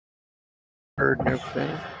heard and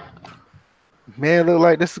everything. Man, look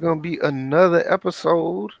like this is gonna be another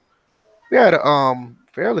episode. We had a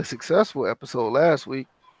fairly successful episode last week.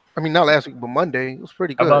 I mean, not last week, but Monday. It was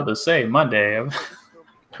pretty I'm about good. to say Monday.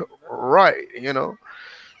 Right,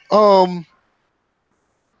 Um,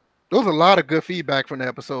 there was a lot of good feedback from the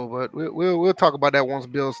episode, but we'll talk about that once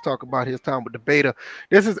Bill's talk about his time with the beta.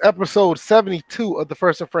 This is episode 72 of the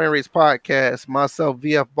First and Frame Rates podcast. Myself,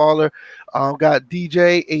 VF Baller, got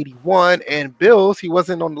DJ 81 and Bills. He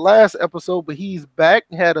wasn't on the last episode, but he's back.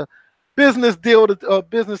 Had a business deal,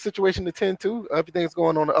 business situation to tend to. Everything's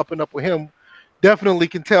going on the up and up with him. Definitely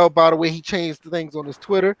can tell by the way he changed things on his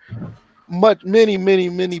Twitter.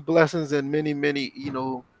 Many blessings and many,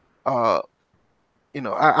 I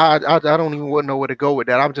don't even know where to go with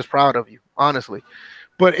that. I'm just proud of you, honestly.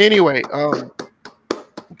 But anyway,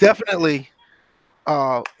 definitely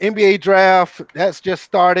NBA draft that's just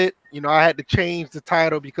started. I had to change the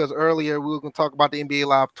title because earlier we were going to talk about the NBA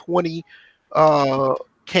Live 20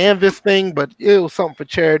 canvas thing, but it was something for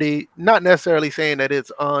charity. Not necessarily saying that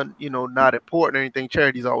it's not important or anything.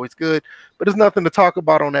 Charity is always good, but there's nothing to talk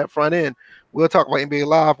about on that front end. We'll talk about NBA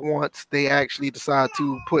Live once they actually decide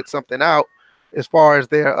to put something out. As far as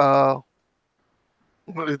their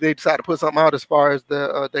they decide to put something out as far as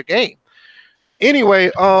their game. Anyway,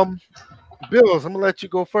 Bills, I'm gonna let you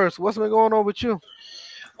go first. What's been going on with you?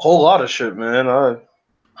 Whole lot of shit, man. I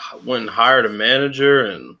went and hired a manager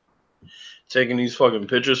and taking these fucking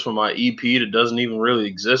pictures for my EP that doesn't even really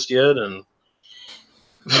exist yet, and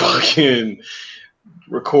fucking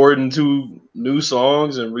recording 2 new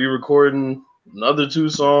songs and re-recording another 2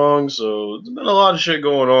 songs. So there's been a lot of shit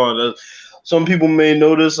going on. Some people may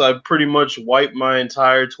notice I pretty much wiped my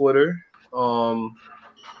entire Twitter.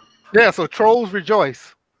 Yeah, so trolls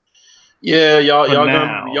rejoice. Yeah, y'all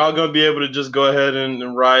gonna be able to just go ahead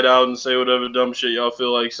and ride out and say whatever dumb shit y'all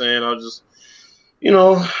feel like saying. I'll just,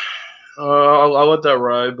 I'll let that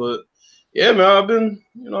ride. But yeah, man, I've been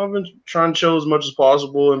trying to chill as much as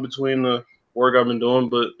possible in between the work I've been doing.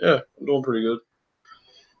 But yeah, I'm doing pretty good.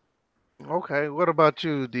 Okay, what about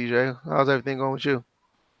you, DJ? How's everything going with you?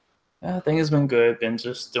 I think it's been good. Been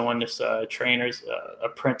just doing this trainer's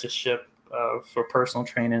apprenticeship for personal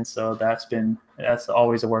training, so that's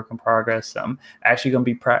always a work in progress. I'm actually going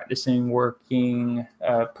to be practicing, putting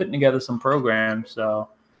together some programs. So,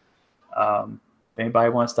 if anybody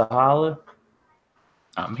wants to holler,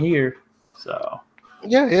 I'm here. So,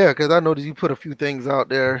 yeah, because I noticed you put a few things out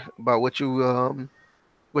there about what you're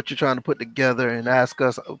trying to put together and ask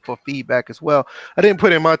us for feedback as well. I didn't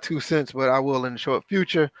put in my 2 cents, but I will in the short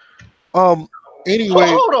future. Anyway,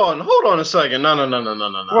 hold on a second. No.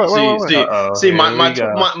 What? See,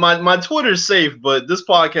 my Twitter's safe, but this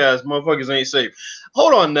podcast, motherfuckers ain't safe.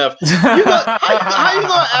 Hold on, Neff. How you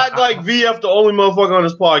gonna act like VF the only motherfucker on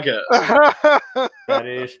this podcast? That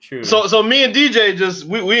is true. So me and DJ just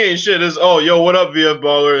we ain't shit. It's what up, VF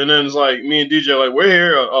Baller, and then it's like me and DJ like we're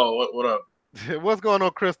here. What up? What's going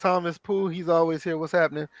on, Chris Thomas Pooh? He's always here. What's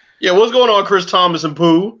happening? Yeah, what's going on, Chris Thomas and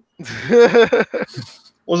Pooh?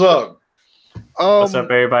 What's up? What's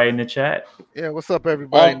up, everybody in the chat? Yeah, what's up,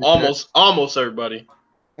 everybody? Almost everybody.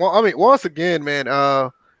 Well, I mean, once again, man,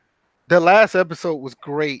 the last episode was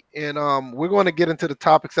great, and we're going to get into the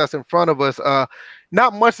topics that's in front of us.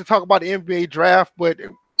 Not much to talk about the NBA draft, but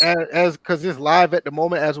as because it's live at the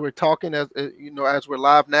moment as we're talking, as we're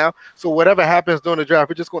live now. So whatever happens during the draft,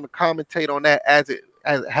 we're just going to commentate on that as it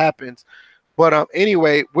happens. But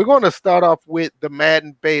anyway, we're going to start off with the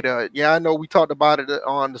Madden beta. Yeah, I know we talked about it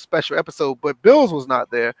on the special episode, but Bills was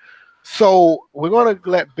not there. So we're going to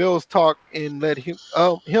let Bills talk and let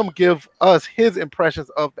him give us his impressions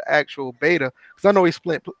of the actual beta, because I know he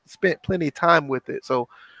spent plenty of time with it. So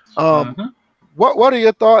what are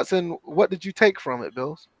your thoughts and what did you take from it,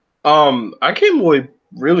 Bills? I came away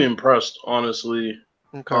really impressed, honestly.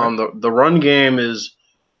 Okay. The run game is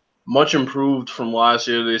much improved from last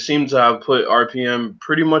year. They seem to have put RPM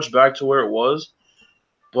pretty much back to where it was,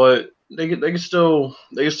 but they can still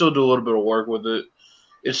do a little bit of work with it.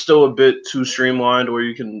 It's still a bit too streamlined where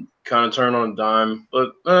you can kind of turn on a dime,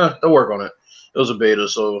 but they'll work on it. It was a beta,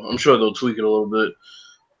 so I'm sure they'll tweak it a little bit.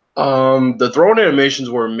 The throwing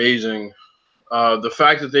animations were amazing. The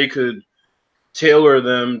fact that they could tailor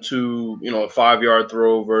them to a 5-yard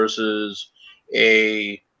throw versus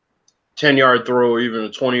a 10-yard throw or even a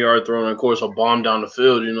 20-yard throw, and of course a bomb down the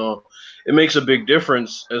field, it makes a big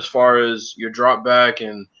difference as far as your drop back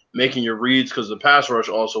and making your reads, because the pass rush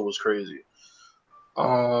also was crazy.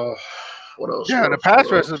 What else? Yeah, the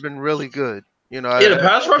pass rush has been really good. The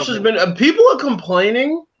pass rush has been. People are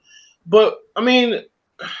complaining, but I mean,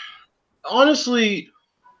 honestly,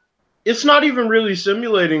 it's not even really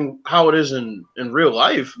simulating how it is in real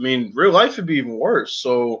life. I mean, real life would be even worse.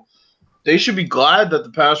 So they should be glad that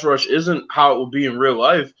the pass rush isn't how it will be in real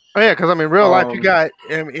life. Oh yeah, because I mean, real life, you got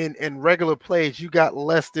in regular plays, you got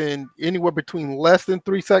anywhere between less than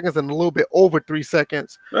 3 seconds and a little bit over 3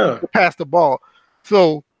 seconds to pass the ball.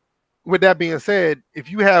 So, with that being said,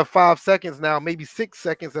 if you have 5 seconds now, maybe 6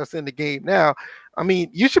 seconds that's in the game now, I mean,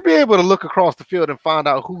 you should be able to look across the field and find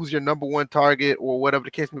out who's your number one target or whatever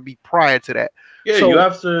the case may be prior to that. Yeah, so you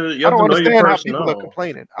have to. I don't understand how people are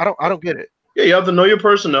complaining. I don't get it. Yeah, you have to know your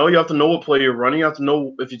personnel. You have to know what play you're running. You have to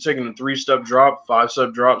know if you're taking a 3-step drop,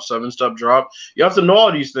 5-step drop, 7-step drop. You have to know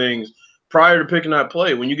all these things prior to picking that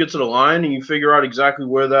play. When you get to the line and you figure out exactly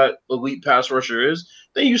where that elite pass rusher is,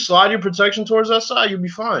 then you slide your protection towards that side. You'll be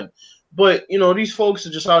fine. But, these folks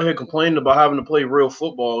are just out here complaining about having to play real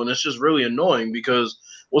football, and it's just really annoying because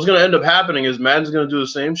what's going to end up happening is Madden's going to do the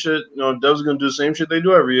same shit. Dev's going to do the same shit they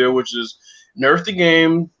do every year, which is nerf the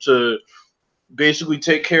game to – basically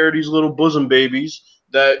take care of these little bosom babies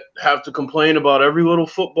that have to complain about every little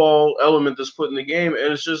football element that's put in the game.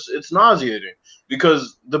 And it's nauseating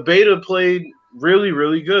because the beta played really,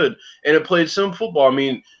 really good and it played some football. I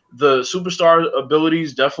mean, the superstar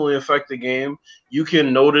abilities definitely affect the game. You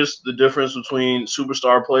can notice the difference between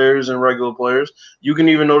superstar players and regular players. You can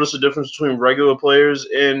even notice the difference between regular players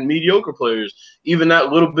and mediocre players. Even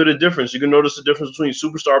that little bit of difference, you can notice the difference between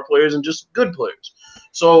superstar players and just good players.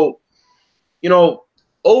 So,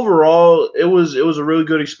 overall, it was a really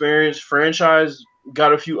good experience. Franchise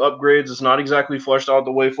got a few upgrades. It's not exactly fleshed out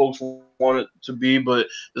the way folks want it to be, but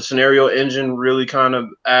the scenario engine really kind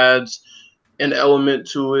of adds an element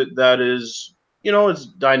to it that is, it's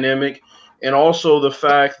dynamic. And also the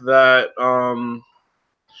fact that,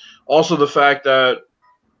 also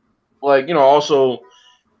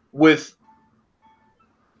with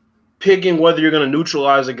picking whether you're going to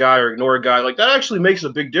neutralize a guy or ignore a guy, like that actually makes a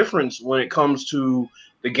big difference when it comes to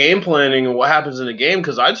the game planning and what happens in the game.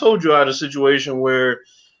 Because I told you I had a situation where,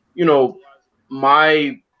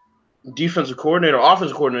 my offensive coordinator,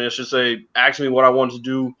 I should say, asked me what I wanted to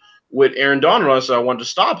do with Aaron Donald. I said I wanted to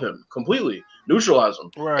stop him completely, neutralize him.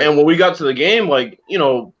 Right. And when we got to the game,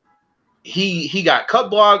 he got cut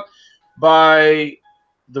blocked by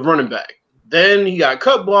the running back. Then he got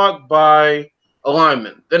cut blocked by a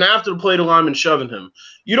lineman. Then after the play, the lineman shoving him.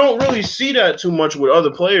 You don't really see that too much with other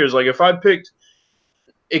players. Like if I picked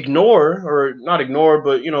not ignore,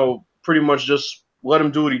 but pretty much just let him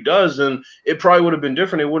do what he does, then it probably would have been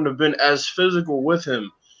different. It wouldn't have been as physical with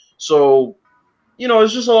him. So,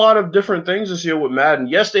 it's just a lot of different things this year with Madden.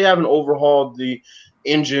 Yes, they haven't overhauled the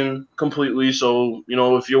engine completely. So,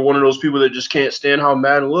 if you're one of those people that just can't stand how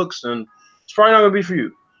Madden looks, then it's probably not going to be for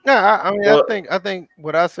you. Yeah, I think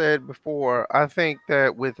what I said before, I think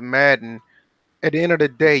that with Madden, at the end of the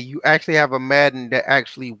day, you actually have a Madden that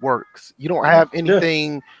actually works. You don't have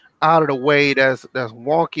anything out of the way that's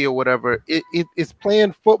wonky or whatever. It's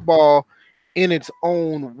playing football in its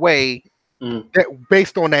own way that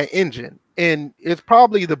based on that engine. And it's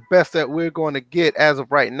probably the best that we're going to get as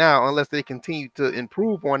of right now, unless they continue to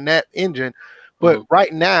improve on that engine. But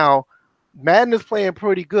right now, Madden is playing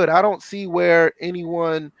pretty good. I don't see where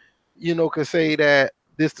anyone, could say that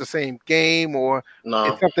this the same game or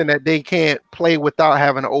it's something that they can't play without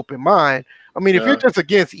having an open mind. I mean, if you're just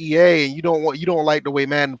against EA and you don't like the way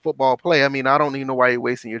Madden football play, I mean, I don't even know why you're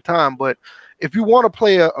wasting your time. But if you want to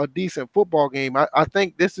play a decent football game, I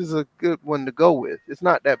think this is a good one to go with. It's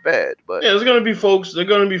not that bad. But yeah, there's gonna be folks. They're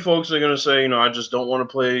gonna be folks that are gonna say, I just don't want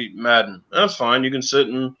to play Madden. That's fine. You can sit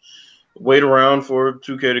and wait around for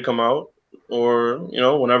 2K to come out, or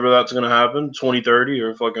whenever that's gonna happen, 2030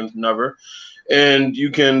 or fucking never. And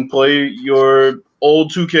you can play your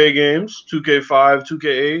old 2K games, 2K5,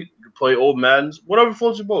 2K8. You can play old Maddens, whatever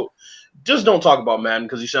floats your boat. Just don't talk about Madden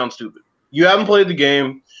because you sound stupid. You haven't played the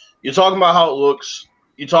game. You're talking about how it looks.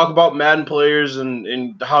 You talk about Madden players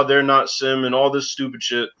and how they're not sim and all this stupid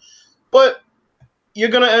shit. But you're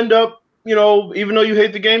going to end up, even though you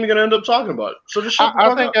hate the game, you're going to end up talking about it. So just shut the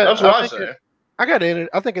fuck up. That's what I say. I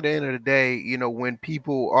think at the end of the day, when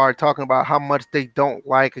people are talking about how much they don't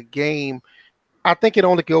like a game, I think it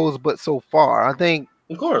only goes but so far. I think,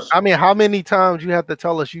 of course. I mean, how many times you have to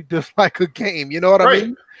tell us you dislike a game? You know what I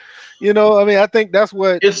mean? I think that's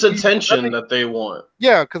what it's attention that they want.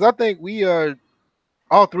 Yeah, because I think we are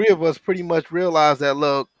all three of us pretty much realize that.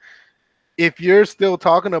 Look, if you're still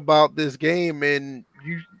talking about this game and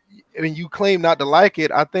you claim not to like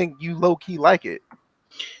it, I think you low key like it.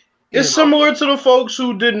 It's similar to the folks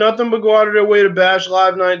who did nothing but go out of their way to bash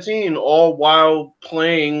Live 19, all while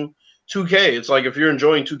playing 2K. It's like if you're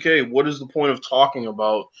enjoying 2K, what is the point of talking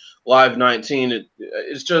about Live 19?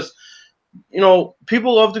 It's just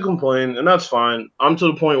people love to complain, and that's fine. I'm to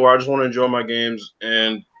the point where I just want to enjoy my games,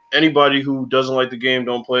 and anybody who doesn't like the game,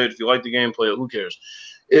 don't play it. If you like the game, play it. Who cares?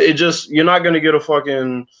 It just, you're not gonna get a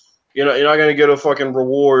fucking, you're not gonna get a fucking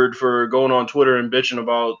reward for going on Twitter and bitching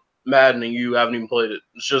about Madden and you haven't even played it.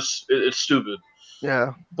 It's just, it's stupid.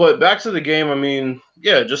 Yeah. But back to the game, I mean,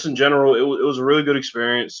 yeah, just in general, it was a really good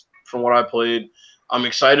experience from what I played. I'm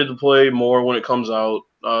excited to play more when it comes out.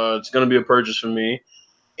 It's gonna be a purchase for me.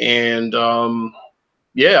 And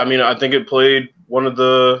yeah, I mean, I think it played one of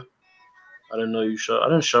the. I didn't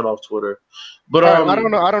shut off Twitter, but I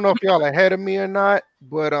don't know. I don't know if y'all ahead of me or not.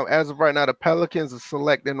 But as of right now, the Pelicans are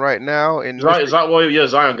selecting right now. And is that why? Yeah,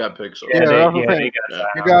 Zion got picked. So. Yeah,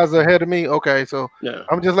 you guys are ahead of me. Okay, so yeah,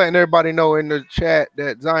 I'm just letting everybody know in the chat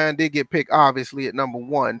that Zion did get picked, obviously at number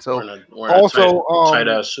 1. So we're also tight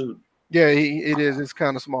ass suit. Yeah, it is. It's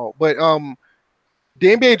kind of small, but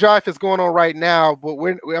the NBA draft is going on right now, but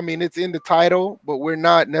it's in the title, but we're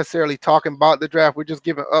not necessarily talking about the draft. We're just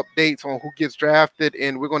giving updates on who gets drafted,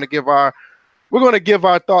 and we're going to give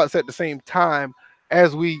our thoughts at the same time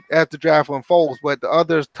as the draft unfolds. But the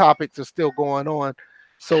other topics are still going on.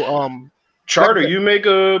 So Charter, you make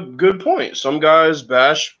a good point. Some guys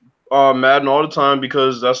bash Madden all the time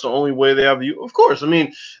because that's the only way they have you. Of course, I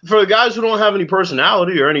mean, for the guys who don't have any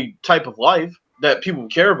personality or any type of life that people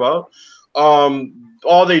care about,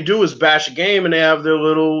 all they do is bash a game, and they have their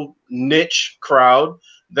little niche crowd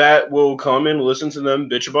that will come and listen to them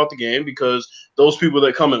bitch about the game, because those people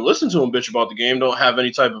that come and listen to them bitch about the game don't have any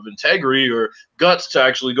type of integrity or guts to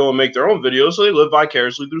actually go and make their own videos, so they live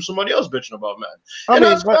vicariously through somebody else bitching about Madden.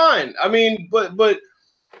 That's fine. I mean, but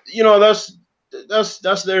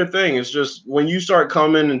that's their thing. It's just when you start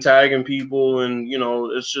coming and tagging people, and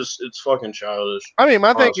it's fucking childish. I mean,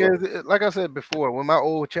 my thing is, like I said before, with my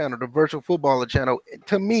old channel, the Virtual Footballer channel,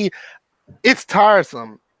 to me, it's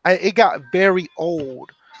tiresome. It got very old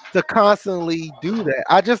to constantly do that.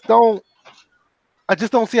 I just don't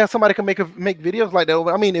see how somebody can make videos like that.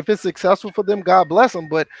 I mean, if it's successful for them, God bless them.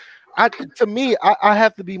 But I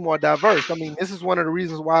have to be more diverse. I mean, this is one of the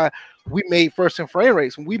reasons why we made First and Frame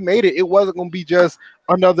Rates. When we made it, it wasn't going to be just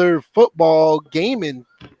another football gaming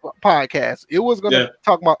podcast. It was going to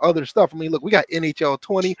talk about other stuff. I mean, look, we got NHL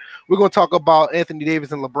 20. We're going to talk about Anthony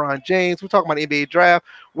Davis and LeBron James. We're talking about NBA draft.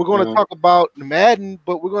 We're going to talk about Madden,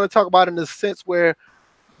 but we're going to talk about it in the sense where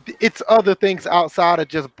it's other things outside of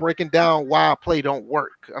just breaking down why a play don't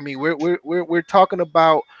work. I mean, we're talking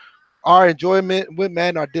about our enjoyment with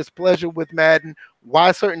Madden, our displeasure with Madden,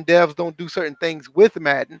 why certain devs don't do certain things with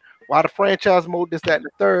Madden, why the franchise mode, this, that, and the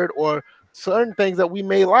third, or certain things that we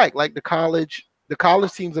may like the college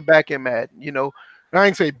teams are back in Madden. I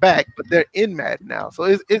ain't say back, but they're in Madden now.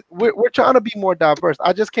 So we're trying to be more diverse.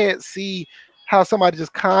 I just can't see how somebody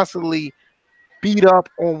just constantly beat up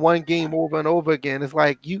on one game over and over again. It's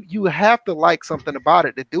like you have to like something about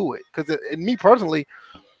it to do it. Because me personally,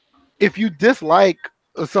 if you dislike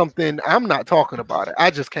something, I'm not talking about it.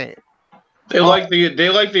 I just can't. They like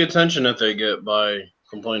the attention that they get by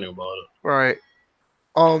complaining about it. Right.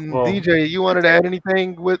 DJ, you wanted to add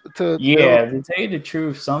anything to tell you the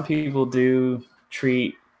truth, some people do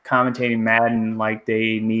treat commentating Madden like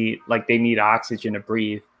they need oxygen to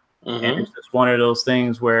breathe. Mm-hmm. And it's just one of those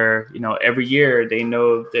things where, every year they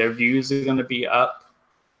know their views are going to be up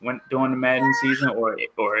during the Madden season or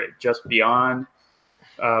just beyond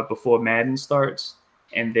before Madden starts.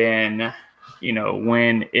 And then,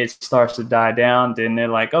 when it starts to die down, then they're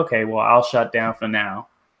like, okay, well, I'll shut down for now.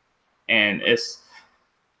 And it's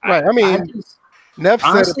right. Nev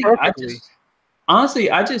said it perfectly.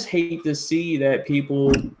 Honestly, I just hate to see that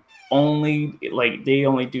people only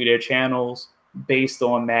do their channels based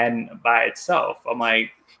on Madden by itself. I'm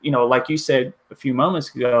like, like you said a few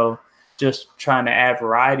moments ago, just trying to add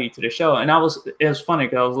variety to the show. And it was funny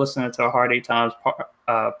because I was listening to a Hard 8 Times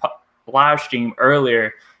live stream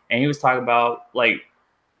earlier, and he was talking about like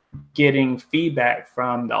getting feedback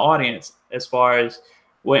from the audience as far as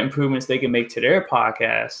what improvements they can make to their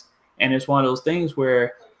podcast. And it's one of those things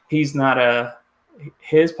where his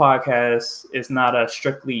podcast is not a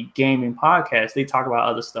strictly gaming podcast. They talk about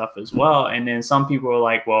other stuff as well. And then some people are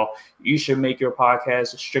like, well, you should make your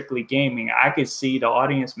podcast strictly gaming. I could see the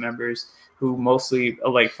audience members who mostly,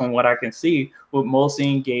 like from what I can see, would mostly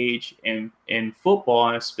engage in football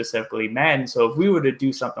and specifically Madden. So if we were to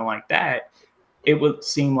do something like that, it would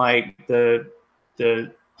seem like the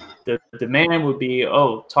demand would be,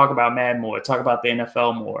 talk about Madden more, talk about the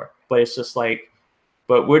NFL more. But it's just like,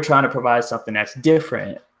 but we're trying to provide something that's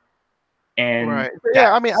different. And right.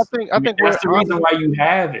 Yeah, I think that's the reason why you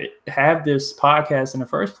have this podcast in the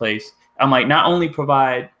first place. I'm like, not only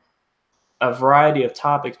provide a variety of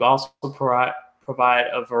topics, but also provide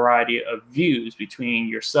a variety of views between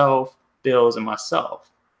yourself, Bills, and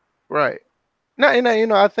myself. Right. No,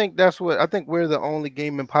 and I think we're the only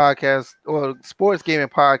gaming podcast or sports gaming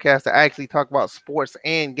podcast to actually talk about sports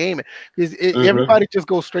and gaming, because everybody just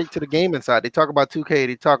goes straight to the gaming side. They talk about 2K,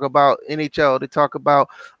 they talk about NHL, they talk about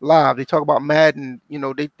Live, they talk about Madden.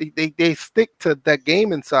 They stick to that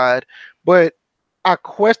gaming side, but I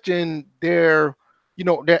question their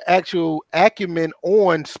actual acumen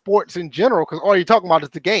on sports in general, because all you're talking about is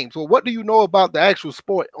the game. So what do you know about the actual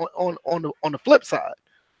sport on the flip side?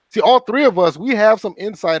 See, all three of us, we have some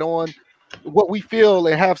insight on what we feel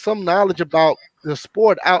and have some knowledge about the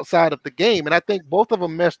sport outside of the game. And I think both of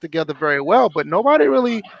them mesh together very well, but nobody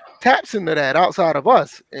really taps into that outside of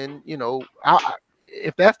us. And,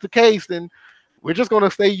 if that's the case, then we're just going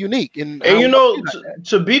to stay unique. And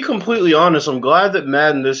to be completely honest, I'm glad that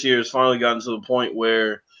Madden this year has finally gotten to the point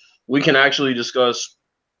where we can actually discuss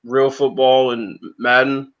real football and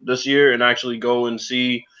Madden this year and actually go and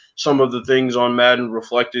see some of the things on Madden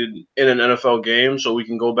reflected in an NFL game, so we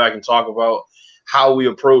can go back and talk about how we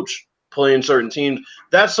approach playing certain teams.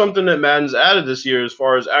 That's something that Madden's added this year, as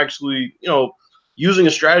far as actually, using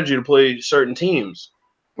a strategy to play certain teams.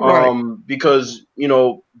 Right. Because,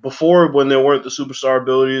 before, when there weren't the superstar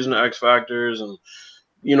abilities and the X factors and,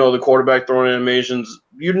 the quarterback throwing animations,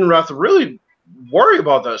 you didn't have to really worry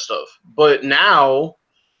about that stuff. But now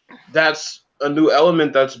that's a new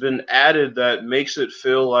element that's been added that makes it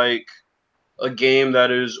feel like a game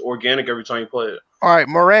that is organic every time you play it. All right,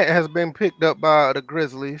 Morant has been picked up by the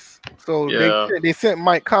Grizzlies. So they sent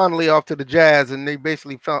Mike Conley off to the Jazz, and they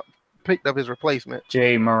basically picked up his replacement.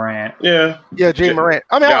 Jay Morant. Yeah, Jay Morant.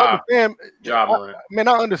 I mean, I understand. Morant.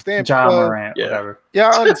 I understand. Morant, whatever. Yeah,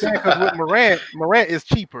 I understand, because with Morant is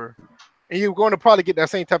cheaper. And you're going to probably get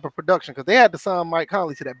that same type of production, because they had to sign Mike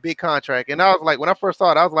Conley to that big contract. And I was like, when I first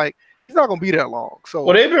saw it, I was like, he's not going to be that long. So,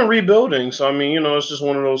 well, they've been rebuilding. So, I mean, it's just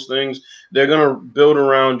one of those things. They're going to build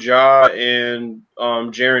around Ja and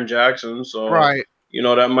Jaren Jackson. So, right.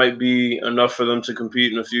 That might be enough for them to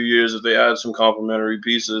compete in a few years if they add some complementary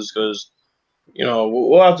pieces, because,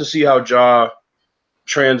 we'll have to see how Ja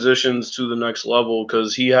transitions to the next level,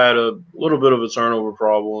 because he had a little bit of a turnover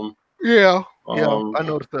problem. Yeah, I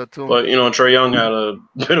noticed that too. But Trae Young had a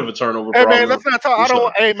bit of a turnover problem. Hey man, let's not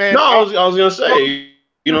talk. Hey man. No, I was gonna say.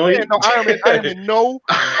 I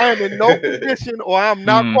am in no position, or I'm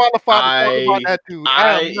not qualified to talk about that dude.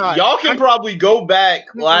 I am not. Y'all can probably go back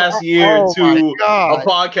last year to a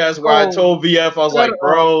podcast where I told VF, I was like,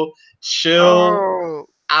 bro, chill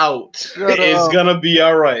out. It's gonna be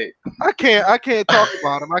all right. I can't talk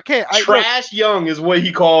about him. I can't. Trash Young is what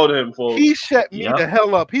he called him, folks. He shut me the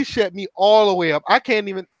hell up. He shut me all the way up. I can't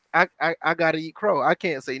even. I gotta eat crow. I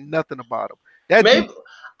can't say nothing about him. That Maybe.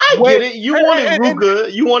 I get it. You wanted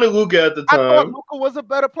Luka. You wanted Luka at the time. I thought Luka was a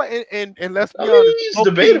better player. And let's be honest, he's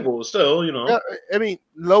debatable still. I mean,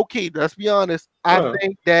 low key. Let's be honest. I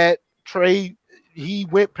think that Trae, he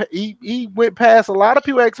went past a lot of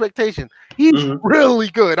people's expectations. He's really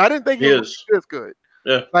good. I didn't think he was this good.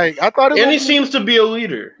 Yeah, like I thought. And he seems to be a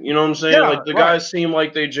leader. You know what I'm saying? Yeah, like the guys seem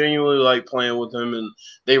like they genuinely like playing with him, and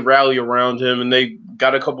they rally around him, and they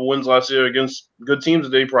got a couple wins last year against good teams that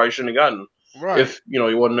they probably shouldn't have gotten. Right. If he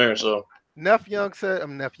wasn't there, so Neff Young said,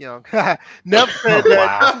 Neff Young. Neff said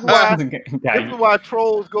that this is why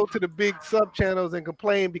trolls go to the big sub channels and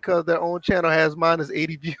complain because their own channel has minus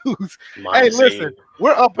 80 views. Hey, listen,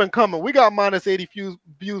 we're up and coming. We got minus 80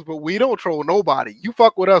 views, but we don't troll nobody. You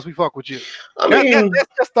fuck with us, we fuck with you. I mean,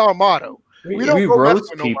 that's just our motto. We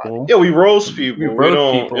roast people. Yeah, we roast people. We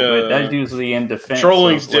roast people, but that's usually in defense.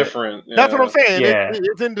 Trolling's different. Yeah. That's what I'm saying. Yeah.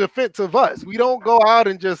 It's in defense of us. We don't go out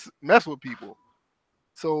and just mess with people.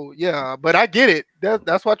 So yeah, but I get it.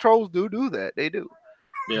 That's why trolls do that. They do.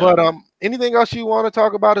 Yeah. But anything else you want to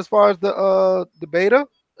talk about as far as the beta?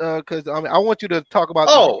 Because I want you to talk about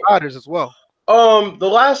the providers as well. The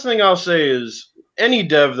last thing I'll say is any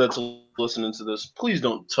dev that's listening to this, please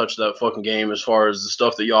don't touch that fucking game as far as the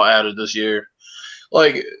stuff that y'all added this year.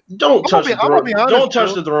 Like, don't touch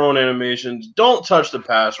the throwing animations. Don't touch the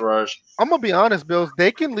pass rush. I'm gonna be honest, Bills.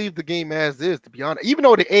 They can leave the game as is. To be honest, even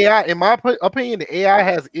though the AI, in my opinion, the AI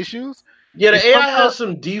has issues. Yeah, the AI has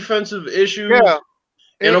some defensive issues. Yeah,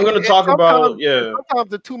 and I'm gonna talk about sometimes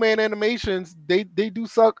the 2-man animations they do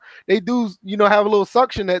suck. They do have a little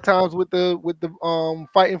suction at times with the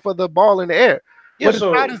fighting for the ball in the air. Yeah, but it's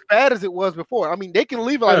not as bad as it was before. I mean, they can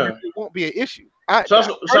leave it like it won't be an issue.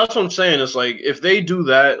 So that's what I'm saying. It's like if they do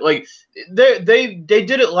that, like they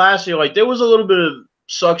did it last year. Like there was a little bit of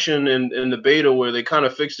suction in the beta where they kind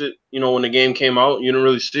of fixed it. When the game came out, you didn't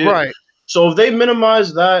really see it. Right. So if they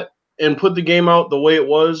minimize that and put the game out the way it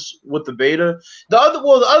was with the beta. The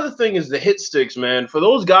other thing is the hit sticks, man. For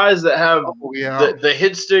those guys that have the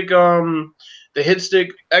hit stick, the hit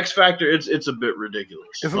stick X Factor, it's a bit ridiculous.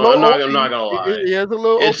 It's a little I'm not gonna lie. It's a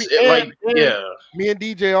little Me and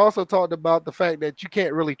DJ also talked about the fact that you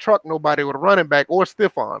can't really truck nobody with a running back or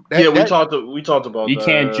stiff arm. We talked about you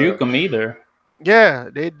can't juke them either. Yeah,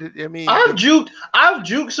 I mean, I've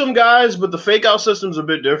juked some guys, but the fake out system's a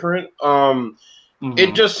bit different.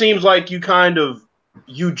 It just seems like you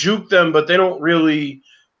juke them, but they don't really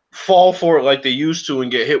fall for it like they used to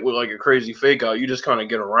and get hit with like a crazy fake out. You just kind of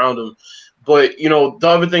get around them. But the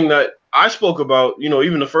other thing that I spoke about,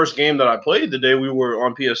 even the first game that I played the day we were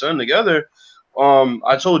on PSN together,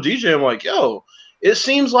 I told DJ, I'm like, yo, it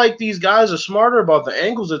seems like these guys are smarter about the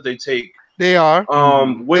angles that they take. They are.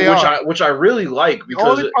 Which I really like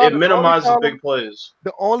because it minimizes big plays.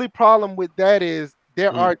 The only problem with that is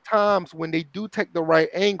there are times when they do take the right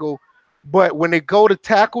angle, but when they go to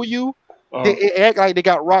tackle you, they act like they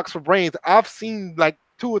got rocks for brains. I've seen like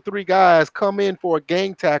 2 or 3 guys come in for a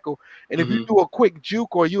gang tackle, and if you do a quick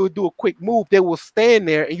juke or you do a quick move, they will stand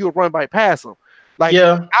there and you'll run by past them. Like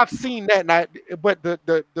I've seen that, but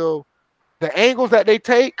the angles that they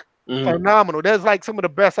take. Phenomenal. That's like some of the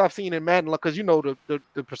best I've seen in Madden, because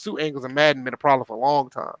the pursuit angles in Madden been a problem for a long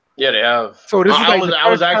time. Yeah, they have. So this I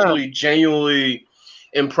was actually genuinely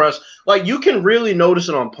impressed. Like, you can really notice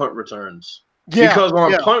it on punt returns. Because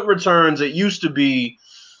on punt returns, it used to be,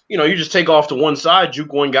 you just take off to one side,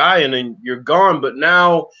 juke one guy, and then you're gone. But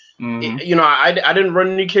now, I didn't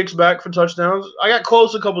run any kicks back for touchdowns. I got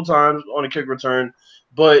close a couple times on a kick return,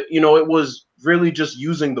 but it was really just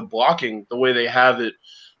using the blocking the way they have it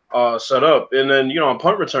set up. And then, on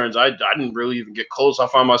punt returns, I didn't really even get close. I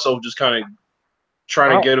find myself just kind of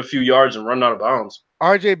trying to get a few yards and run out of bounds.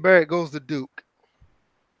 RJ Barrett goes to Duke.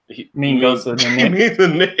 Goes to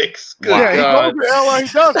the Knicks. Good God. He goes to LA. He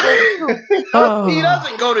does go to Duke. He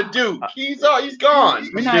doesn't go to Duke. He's gone.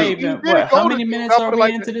 We're not even. How many minutes are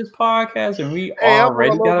we into this podcast? And we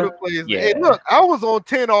already got a place. Yeah. Hey, look, I was on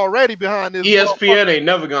 10 already behind this. ESPN ain't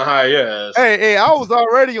never gonna hire your ass. Hey, I was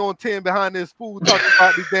already on 10 behind this fool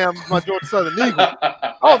talking about my Georgia Southern Eagles.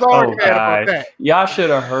 I was already mad about that. Y'all should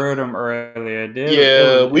have heard him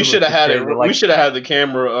earlier. We should have had it. We should have had the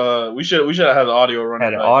camera. We should have had the audio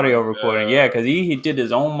running. Audio recording, because he did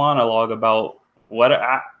his own monologue about what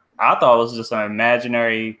I thought was just an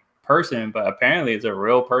imaginary person, but apparently it's a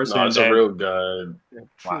real person. No, it's a real guy.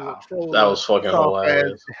 Wow, that was fucking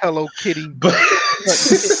hilarious. Hello Kitty,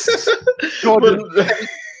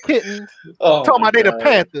 kittens. Talking about they the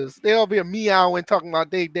Panthers. They'll be meowing talking about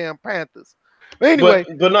they damn Panthers. But anyway,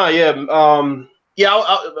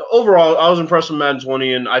 overall, I was impressed with Madden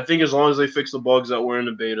 20, and I think as long as they fix the bugs that were in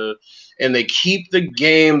the beta and they keep the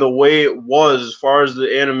game the way it was as far as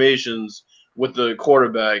the animations with the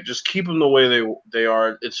quarterback, just keep them the way they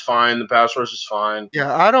are. It's fine. The pass rush is fine.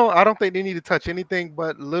 Yeah, I don't think they need to touch anything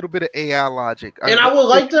but a little bit of AI logic. And I would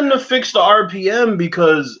like them to fix the RPM,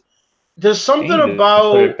 because there's something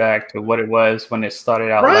about put it back to what it was when it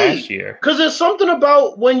started out last year. Because there's something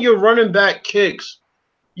about when you're running back kicks,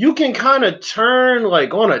 you can kind of turn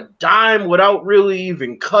like on a dime without really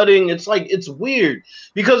even cutting. It's like, it's weird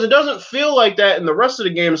because it doesn't feel like that in the rest of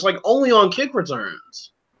the game. It's like only on kick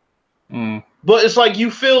returns. But it's like you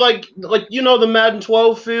feel like the Madden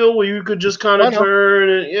 12 feel where you could just kind of turn.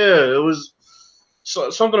 And it was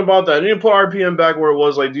something about that. I need to put RPM back where it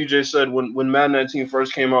was, like DJ said, when Madden 19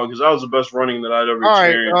 first came out, because that was the best running that I'd ever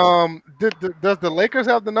experienced. Does the Lakers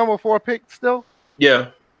have the number 4 pick still?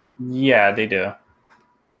 Yeah, they do.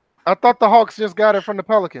 I thought the Hawks just got it from the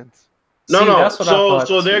Pelicans. No.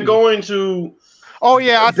 So they're going to. Oh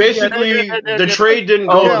yeah, basically the trade didn't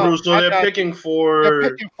go through, so they're picking for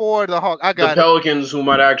the Hawks. I got the Pelicans, who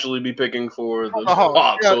might actually be picking for the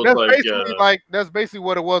Hawks. So that's basically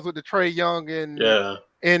what it was with the Trae Young and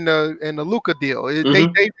the Luka deal.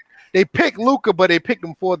 They picked Luka, but they picked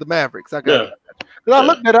him for the Mavericks. I got it. I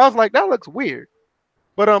looked at it, I was like, that looks weird.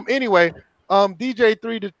 But anyway. DJ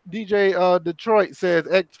Detroit says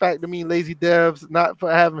X Factor mean lazy devs, not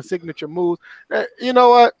for having signature moves. You know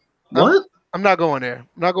what? What? I'm not going there.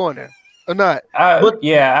 I'm not.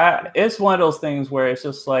 It's one of those things where it's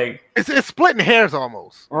just like it's splitting hairs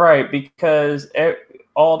almost. Right, because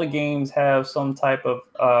all the games have some type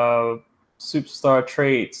of superstar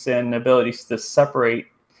traits and abilities to separate.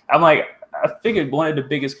 I figured one of the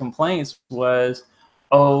biggest complaints was,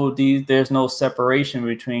 there's no separation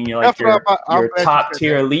between your top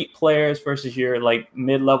tier elite players versus your like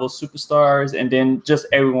mid-level superstars, and then just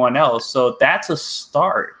everyone else. So that's a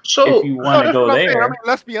start. So if you want to go there,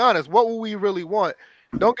 let's be honest. What would we really want?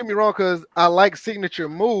 don't get me wrong, because I like signature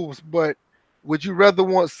moves, but would you rather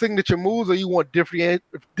want signature moves or you want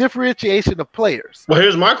differentiation of players? Well,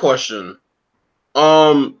 here's my question.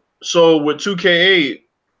 So with 2K8,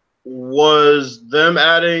 was them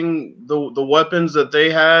adding the weapons that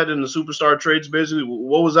they had in the superstar traits basically?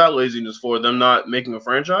 What was that laziness for? Them not making a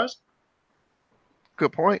franchise?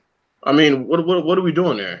 Good point. I mean, what are we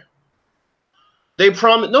doing there? They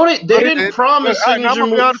promised. No, they didn't promise signature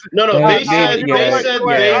moves. No, they said they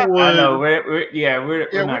would. I know.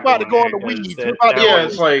 We're about to go on the weeds.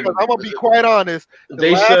 It's like I'm gonna be quite honest.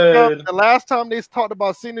 The last time they talked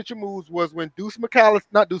about signature moves was when Deuce McAllister,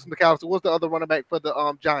 not Deuce McAllister, was the other running back for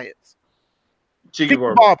the Giants? Tiki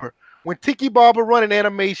Barber. When Tiki Barber running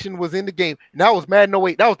animation was in the game, and that was Madden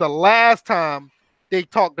 08. That was the last time they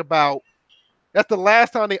talked about. That's the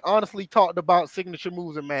last time they honestly talked about signature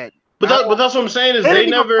moves in Madden. But that's what I'm saying is they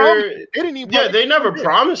never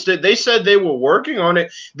promised it. They said they were working on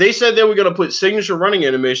it. They said they were going to put signature running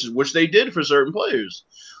animations, which they did for certain players.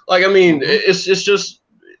 Like, I mean, it's just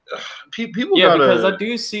people. Yeah, because I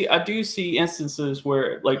do see instances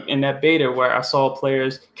where, like in that beta, where I saw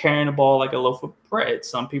players carrying the ball like a loaf of bread.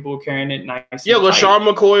 Some people were carrying it nice. Yeah,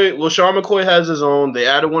 LaShawn McCoy has his own. They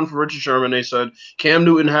added one for Richard Sherman. They said Cam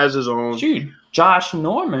Newton has his own. Shoot. Josh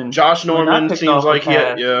Norman seems like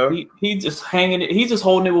he's just hanging it. He's just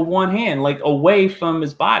holding it with one hand, like away from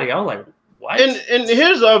his body. I was like, what? And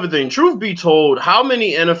here's the other thing. Truth be told, how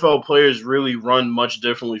many NFL players really run much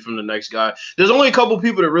differently from the next guy? There's only a couple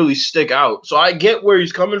people that really stick out. So I get where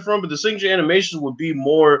he's coming from, but the signature animations would be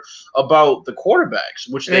more about the quarterbacks,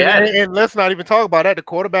 which they had. And let's not even talk about that. The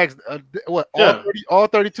quarterbacks, all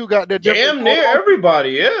 32 got their damn near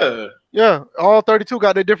everybody, yeah. Yeah, all 32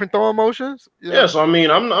 got their different throwing motions. Yeah, so I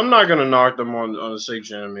mean, I'm not gonna knock them on the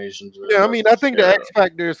signature animations. Yeah, I mean, I think the X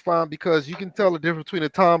factor is fine because you can tell the difference between a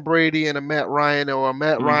Tom Brady and a Matt Ryan, or a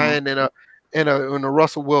Matt Ryan and a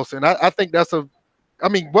Russell Wilson. I think that's I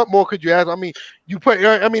mean, what more could you ask? I mean,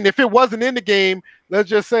 if it wasn't in the game, let's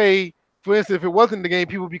just say, for instance, if it wasn't in the game,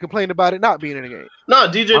 people would be complaining about it not being in the game. No,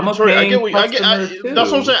 DJ Detroit, I get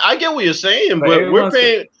that's what I'm saying. I get what you're saying, but we're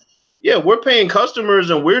paying. Yeah, we're paying customers,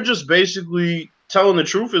 and we're just basically telling the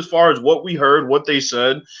truth as far as what we heard, what they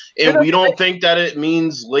said, and we don't think that it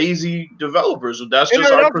means lazy developers. That's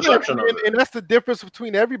just our perception of it. And that's the difference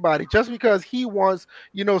between everybody. Just because he wants,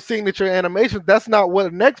 signature animations, that's not what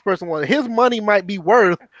the next person wants. His money might be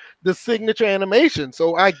worth the signature animation,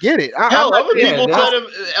 so I get it.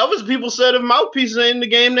 Other people said if Mouthpiece ain't in the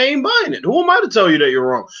game, they ain't buying it. Who am I to tell you that you're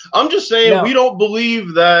wrong? I'm just saying we don't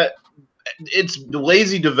believe that it's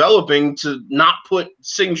lazy developing to not put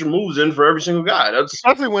signature moves in for every single guy. That's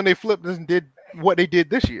especially when they flipped and did what they did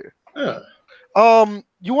this year. Yeah.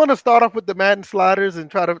 You want to start off with the Madden sliders and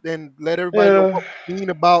try to let everybody know what we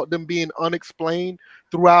mean about them being unexplained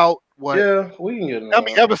throughout what? Yeah, we can get. I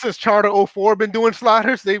mean, ever since Charter 04 been doing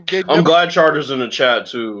sliders, I'm glad Charter's in the chat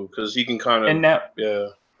too, because he can kind of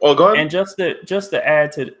Oh, go ahead. And just to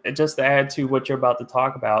add to what you're about to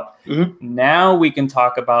talk about, now we can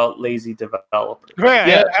talk about lazy developers.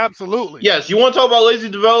 Yeah, absolutely. Yes, you want to talk about lazy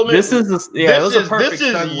development? This is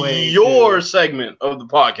your segment of the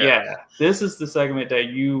podcast. Yeah, this is the segment that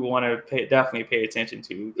you want to definitely pay attention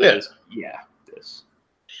to. Yes. Yeah. This.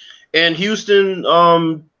 And Houston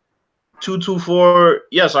 224.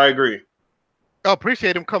 Yes, I agree. I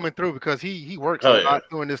appreciate him coming through because he works a lot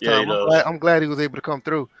during this time. I'm glad he was able to come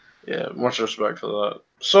through. Yeah, much respect for that.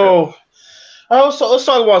 So, let's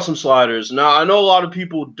talk about some sliders. Now, I know a lot of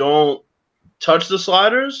people don't touch the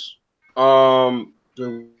sliders.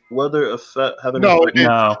 The weather effect having no. We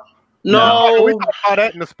talked about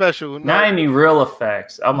that in the special. Not any real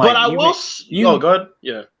effects. Go ahead.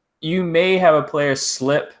 Yeah. You may have a player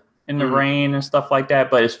slip in the rain and stuff like that,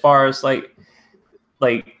 but as far as like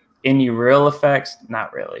any real effects,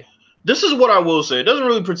 not really. This is what I will say. It doesn't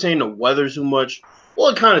really pertain to weather too much. Well,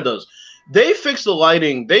 it kind of does. They fixed the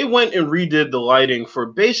lighting. They went and redid the lighting for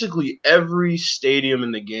basically every stadium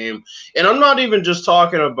in the game. And I'm not even just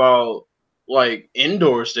talking about like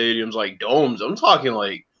indoor stadiums like domes. I'm talking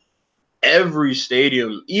like every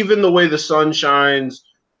stadium, even the way the sun shines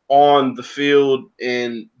on the field,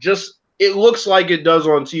 and just it looks like it does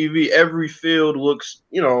on TV. Every field looks,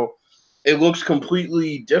 it looks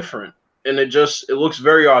completely different, and it looks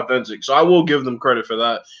very authentic. So I will give them credit for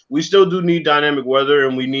that. We still do need dynamic weather,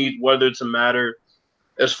 and we need weather to matter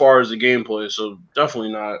as far as the gameplay. So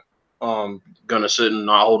definitely not gonna sit and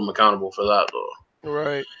not hold them accountable for that though.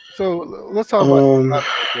 Right. So let's talk about.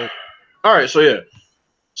 All right. So yeah.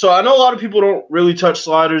 So I know a lot of people don't really touch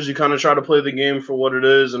sliders. You kind of try to play the game for what it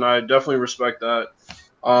is, and I definitely respect that.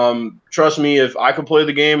 Trust me, if I could play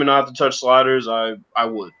the game and not have to touch sliders, I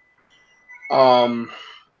would. So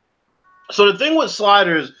the thing with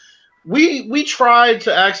sliders, we tried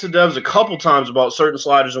to ask the devs a couple times about certain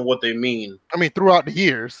sliders and what they mean. I mean, throughout the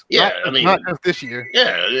years. Yeah, not just this year.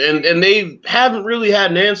 Yeah, and they haven't really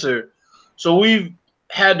had an answer. So we've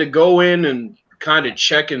had to go in and kind of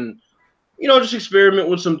check and, just experiment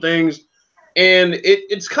with some things. And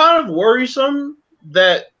it's kind of worrisome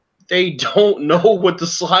that they don't know what the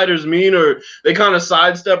sliders mean, or they kind of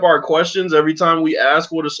sidestep our questions every time we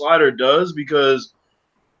ask what a slider does, because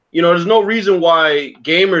there's no reason why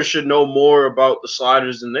gamers should know more about the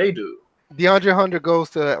sliders than they do. DeAndre Hunter goes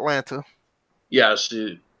to Atlanta. Yes,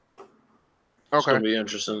 dude. It's Okay. gonna be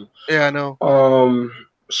interesting. Yeah, I know.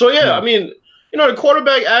 So yeah, I mean, the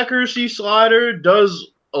quarterback accuracy slider does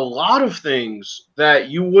a lot of things that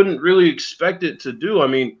you wouldn't really expect it to do. I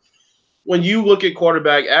mean, when you look at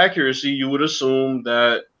quarterback accuracy, you would assume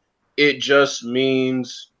that it just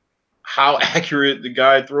means how accurate the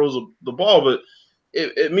guy throws the ball, but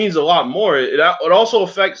it means a lot more. It also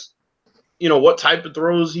affects, what type of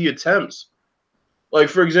throws he attempts. Like,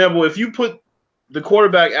 for example, if you put the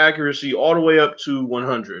quarterback accuracy all the way up to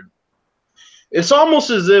 100, it's almost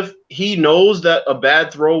as if he knows that a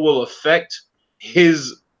bad throw will affect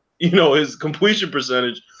his, his completion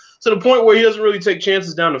percentage to the point where he doesn't really take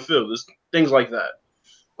chances down the field. There's things like that.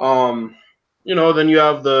 Then you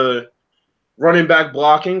have the running back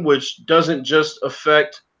blocking, which doesn't just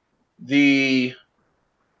affect the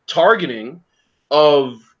targeting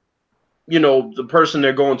of, the person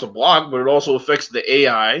they're going to block, but it also affects the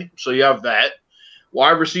AI. So you have that.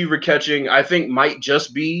 Wide receiver catching, I think, might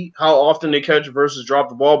just be how often they catch versus drop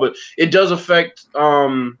the ball, but it does affect,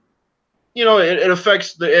 it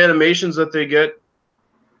affects the animations that they get,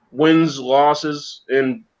 wins, losses,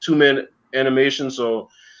 in 2-minute animation. So,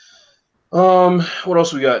 what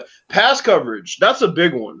else we got? Pass coverage. That's a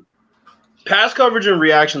big one. Pass coverage and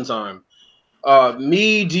reaction time.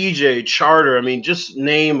 Me, DJ, Charter, I mean, just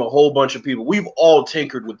name a whole bunch of people. We've all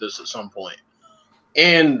tinkered with this at some point.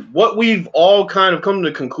 And what we've all kind of come to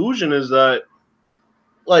the conclusion is that,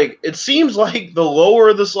 it seems like the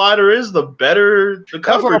lower the slider is, the better the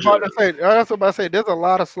coverage That's what I'm about to say. There's a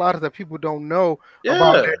lot of sliders that people don't know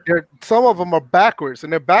about. Some of them are backwards,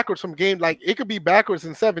 and they're backwards from game. Like, it could be backwards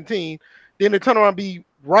in 17, then they turn around and be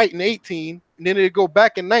right in 18, and then they go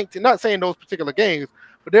back in 19. Not saying those particular games,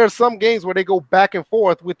 but there are some games where they go back and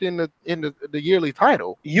forth within the yearly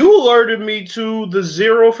title. You alerted me to the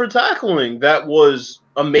 0 for tackling. That was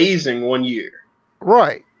amazing one year.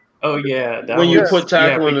 Right. Oh, yeah. When you put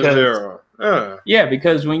tackling to 0. Yeah,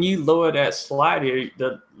 because when you lower that slider,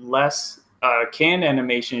 the less canned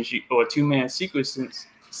animations or 2-man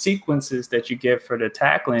sequences that you get for the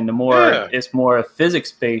tackling, the more it's more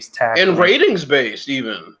physics-based tackling. And ratings-based,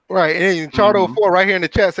 even. Right. And Charter 4 right here in the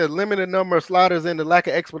chat says limited number of sliders and the lack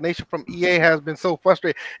of explanation from EA has been so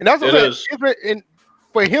frustrating. And that's what it is. And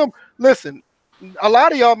for him, listen, a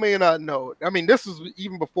lot of y'all may not know. I mean, this was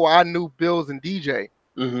even before I knew Bills and DJ.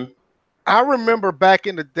 Mm-hmm. I remember back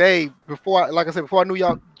in the day, before I knew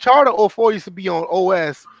y'all, Charter 04 used to be on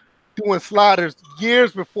OS doing sliders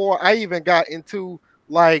years before I even got into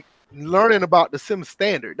learning about the Sim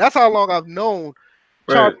standard. That's how long I've known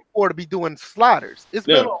Charter 4 to be doing sliders. It's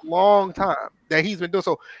been a long time that he's been doing.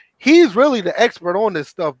 So he's really the expert on this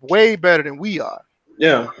stuff, way better than we are.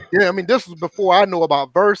 Yeah. I mean, this was before I knew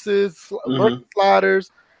about versus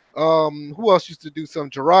sliders. Who else used to do some?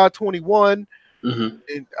 Gerard 21. Mm-hmm.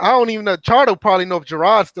 And I don't even know. Charter probably know if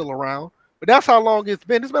Gerard's still around, but that's how long it's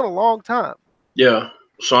been. It's been a long time. Yeah.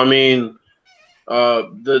 So I mean,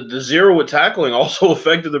 the 0 with tackling also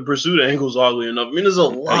affected the pursuit angles. Oddly enough, I mean, there's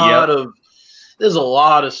a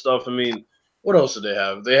lot of stuff. I mean, what else did they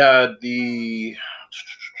have? They had the.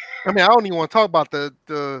 I mean, I don't even want to talk about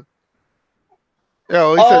the.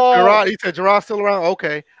 He said Gerard's still around.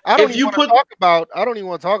 Okay, I don't even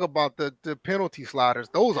want to talk about the penalty sliders.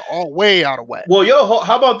 Those are all way out of whack. Well,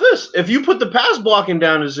 how about this? If you put the pass blocking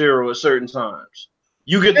down to 0 at certain times,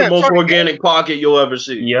 you get the most organic pocket you'll ever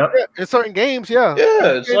see. Yep. Yeah, in certain games, yeah.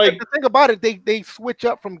 Yeah, it's like the thing about it, they switch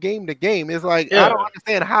up from game to game. It's like I don't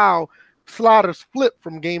understand how sliders flip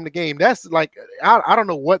from game to game. That's like I don't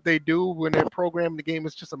know what they do when they're programming the game.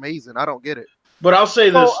 It's just amazing. I don't get it. But I'll say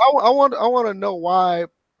this. I want to know why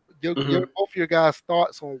both of your guys'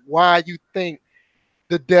 thoughts on why you think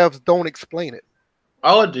the devs don't explain it.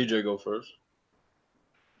 I'll let DJ go first.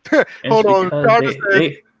 Hold on.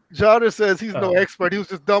 Charter says he's no expert. He was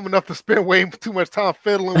just dumb enough to spend way too much time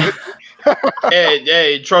fiddling with it.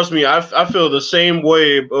 hey, trust me, I feel the same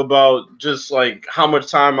way about just like how much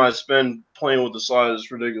time I spend playing with the sliders.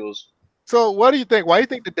 It's ridiculous. So what do you think? Why do you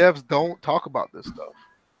think the devs don't talk about this stuff?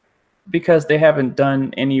 Because they haven't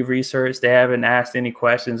done any research. They haven't asked any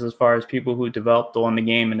questions as far as people who developed on the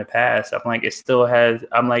game in the past. I'm like,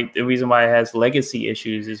 the reason why it has legacy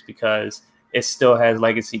issues is because it still has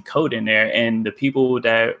legacy code in there. And the people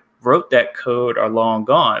that wrote that code are long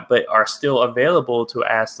gone, but are still available to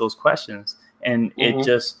ask those questions. And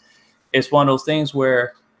it's one of those things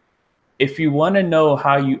where if you want to know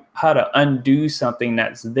how to undo something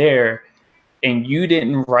that's there, and you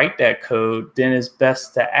didn't write that code, then it's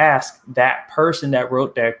best to ask that person that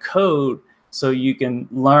wrote that code so you can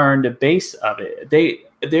learn the base of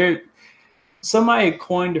it. Somebody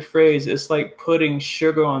coined the phrase, it's like putting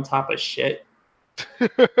sugar on top of shit.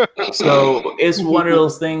 So it's one of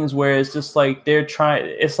those things where it's just like they're trying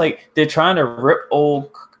to rip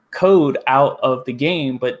old code out of the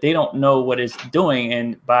game, but they don't know what it's doing,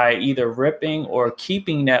 and by either ripping or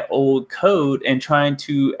keeping that old code and trying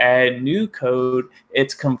to add new code,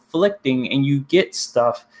 it's conflicting, and you get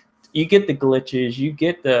stuff, you get the glitches, you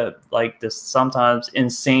get the sometimes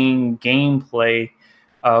insane gameplay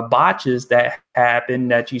botches that happen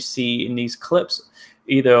that you see in these clips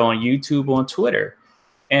either on YouTube or on Twitter,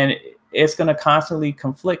 and it's going to constantly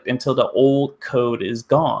conflict until the old code is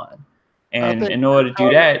gone. And in order to do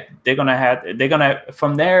that, they're gonna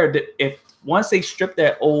from there, if once they strip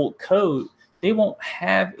that old code, they won't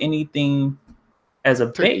have anything as a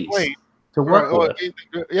base to work with.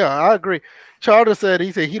 Yeah, I agree. Charter said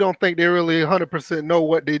he don't think they really 100% know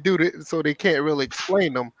what they do, so they can't really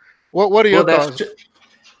explain them. What are your thoughts?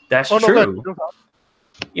 That's true.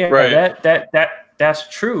 Yeah, right. That's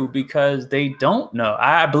true because they don't know.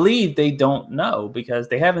 I believe they don't know because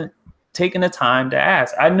they haven't taking the time to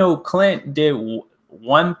ask. I know Clint did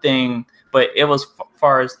one thing, but it was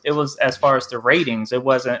as far as the ratings. It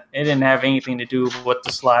didn't have anything to do with what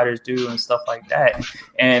the sliders do and stuff like that.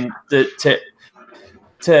 And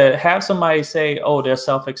to have somebody say, "Oh, they're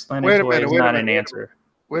self-explanatory," is not an answer.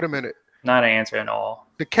 Wait a minute. Not an answer at all.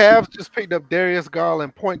 The Cavs just picked up Darius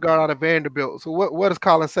Garland, point guard out of Vanderbilt. So what is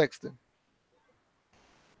Colin Sexton?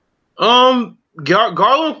 Garland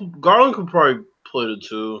could probably play the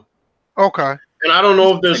two. Okay. And I don't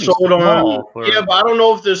know if they're sold on. Yeah, but I don't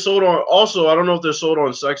know if they're sold on. Also, I don't know if they're sold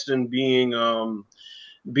on Sexton being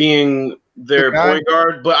their point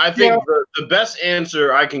guard. But I think the best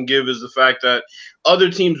answer I can give is the fact that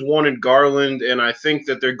other teams wanted Garland, and I think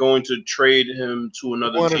that they're going to trade him to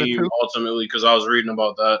another team ultimately. Because I was reading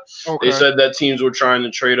about that. Okay. They said that teams were trying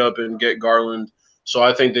to trade up and get Garland, so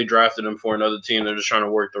I think they drafted him for another team. They're just trying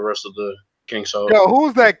to work the rest of the. Yo,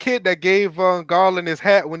 who's that kid that gave Garland his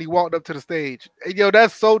hat when he walked up to the stage? Yo,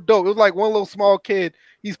 that's so dope. It was like one little small kid.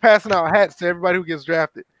 He's passing out hats to everybody who gets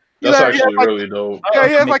drafted. That's actually really dope. Yeah,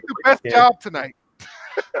 he has like the best job tonight.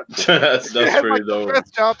 that's pretty dope. The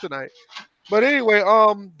best job tonight. But anyway,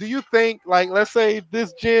 do you think, like, let's say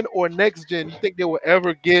this gen or next gen, you think they will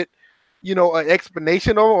ever get, an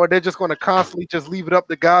explanation on, or they're just going to constantly just leave it up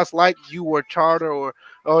to guys like you or Charter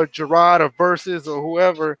or Gerard or Versus or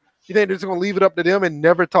whoever? You think they're just going to leave it up to them and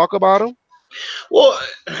never talk about them? Well,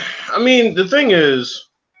 I mean, the thing is,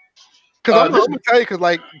 because I'm going to tell you, because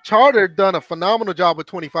like Charter done a phenomenal job with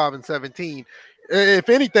 25 and 17. If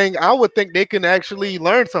anything, I would think they can actually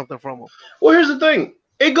learn something from them. Well, here's the thing: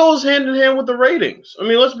 it goes hand in hand with the ratings. I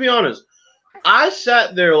mean, let's be honest. I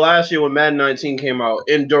sat there last year when Madden 19 came out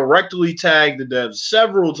and directly tagged the devs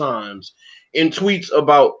several times in tweets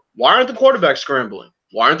about why aren't the quarterbacks scrambling?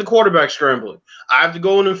 Why aren't the quarterbacks scrambling? I have to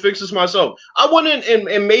go in and fix this myself. I went in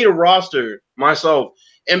and made a roster myself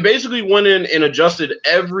and basically went in and adjusted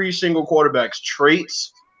every single quarterback's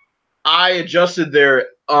traits. I adjusted their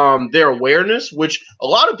awareness, which a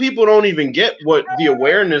lot of people don't even get what the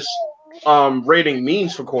awareness rating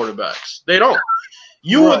means for quarterbacks. They don't.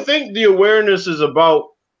 You would think the awareness is about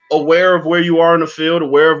aware of where you are in the field,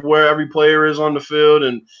 aware of where every player is on the field,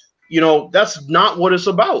 and that's not what it's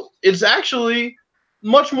about. It's actually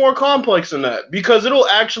much more complex than that because it'll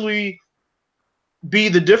actually be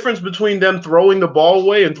the difference between them throwing the ball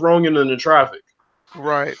away and throwing it into traffic.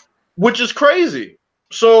 Right. Which is crazy.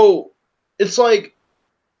 So it's like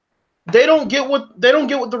they don't get what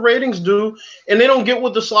the ratings do, and they don't get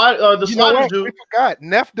what the sliders do. We forgot.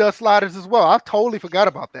 Neff does sliders as well. I totally forgot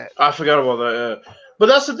about that. I forgot about that, yeah. But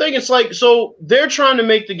that's the thing. It's like, so they're trying to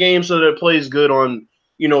make the game so that it plays good on,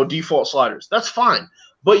 default sliders. That's fine.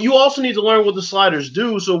 But you also need to learn what the sliders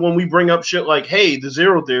do, so when we bring up shit like, hey, the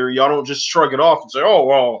zero theory, y'all don't just shrug it off and say, oh,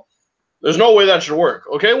 well, there's no way that should work.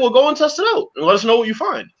 Okay, well, go and test it out and let us know what you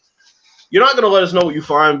find. You're not going to let us know what you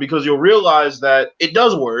find because you'll realize that it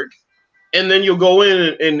does work, and then you'll go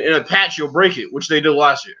in and a patch, you'll break it, which they did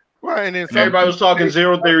last year. Right, and then everybody was talking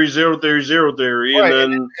zero theory, right,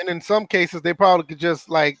 and in some cases they probably could just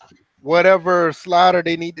like whatever slider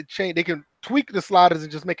they need to change, they can tweak the sliders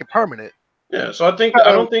and just make it permanent. Yeah, so I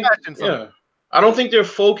don't think they're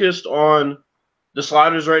focused on the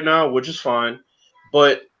sliders right now, which is fine.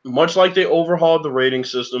 But much like they overhauled the rating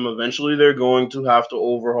system, eventually they're going to have to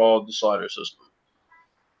overhaul the slider system.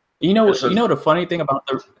 You know the funny thing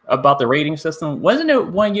about the rating system, wasn't it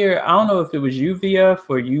one year? I don't know if it was UVF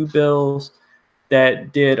or U-Bills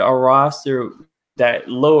that did a roster that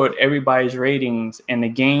lowered everybody's ratings, and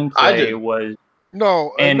the gameplay was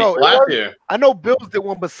last year. I know Bills did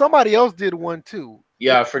one, but somebody else did one too.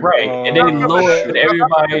 Yeah, I forgot. Right, and they lowered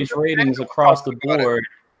everybody's ratings across the board.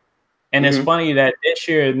 And it's funny that this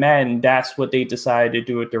year in Madden, that's what they decided to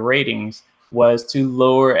do with the ratings, was to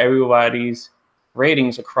lower everybody's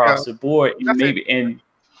ratings across the board, and maybe and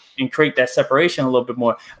create that separation a little bit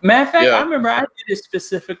more. Matter of fact, I remember I did it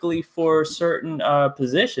specifically for certain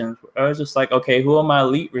positions. I was just like, okay, who are my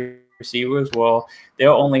elite receivers? Well,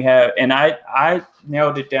 they'll only have, and I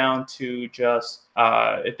narrowed it down to just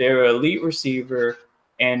if they're an elite receiver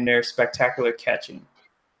and they're spectacular catching,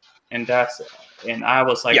 and that's it. And I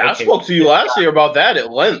was like, I spoke to you last year about that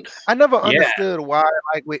at length. I never understood why,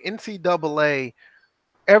 like with NCAA,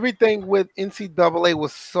 everything with NCAA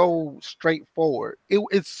was so straightforward. It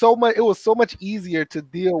was so much easier to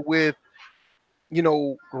deal with,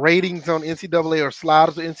 ratings on NCAA or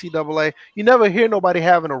sliders on NCAA. You never hear nobody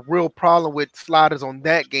having a real problem with sliders on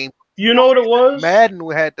that game. You know what it was? Madden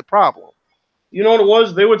had the problem. You know what it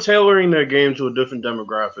was? They were tailoring their game to a different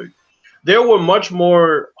demographic. There were much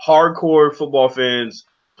more hardcore football fans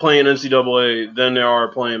playing NCAA than there are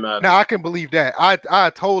playing Madden. Now I can believe that.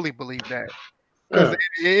 I totally believe that. Because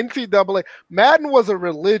NCAA, Madden was a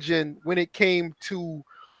religion when it came to,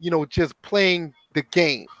 just playing the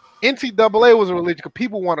game. NCAA was a religion because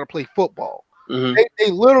people wanted to play football. Mm-hmm.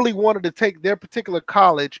 They literally wanted to take their particular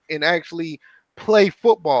college and actually play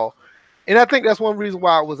football. And I think that's one reason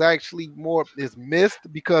why it was actually more missed,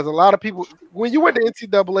 because a lot of people, when you went to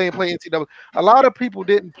NCAA and played NCAA, a lot of people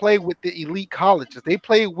didn't play with the elite colleges. They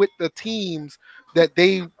played with the teams that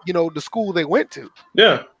the school they went to.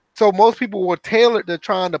 Yeah. So most people were tailored to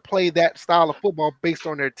trying to play that style of football based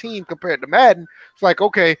on their team compared to Madden. It's like,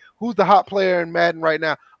 okay, who's the hot player in Madden right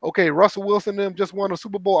now? Okay, Russell Wilson and them just won a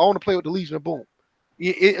Super Bowl. I want to play with the Legion of Boom.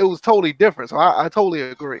 It was totally different. So I totally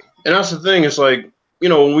agree. And that's the thing. It's like,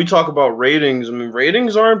 when we talk about ratings, I mean,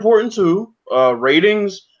 ratings are important too.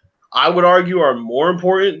 Ratings, I would argue, are more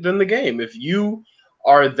important than the game. If you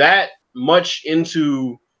are that much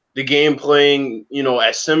into the game playing,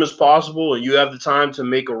 as sim as possible, and you have the time to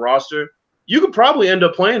make a roster, you could probably end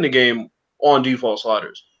up playing the game on default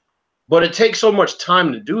sliders. But it takes so much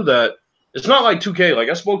time to do that. It's not like 2K. Like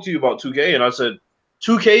I spoke to you about 2K, and I said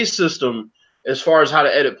 2K's system, as far as how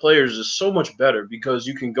to edit players, is so much better because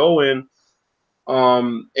you can go in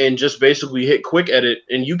and just basically hit quick edit,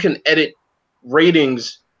 and you can edit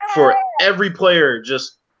ratings for every player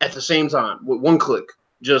just at the same time with one click.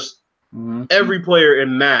 Just every player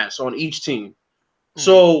in mass on each team.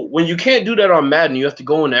 So when you can't do that on Madden, you have to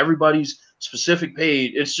go into everybody's specific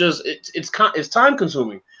page. It's just it's time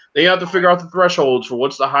consuming. They have to figure out the thresholds for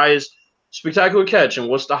what's the highest spectacular catch and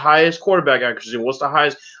what's the highest quarterback accuracy and what's the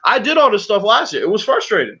highest. I did all this stuff last year. It was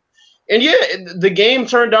frustrating. And the game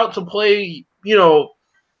turned out to play,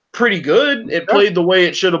 pretty good. It played the way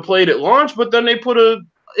it should have played at launch, but then they put an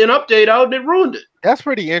update out and it ruined it. That's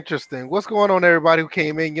pretty interesting. What's going on, everybody who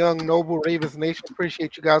came in? Young, Noble, Ravens Nation.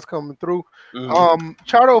 Appreciate you guys coming through.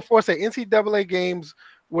 Chardo 4 said NCAA games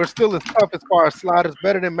were still as tough as far as sliders,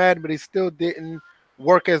 better than Madden, but they still didn't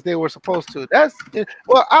work as they were supposed to.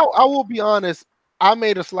 I will be honest. I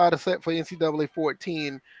made a slider set for NCAA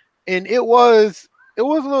 14, and it was a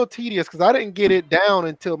little tedious because I didn't get it down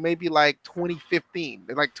until maybe like 2015,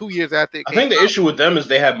 like 2 years after it came I think the issue with them is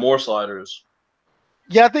they had more sliders.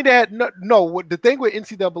 Yeah, I think they had no. The thing with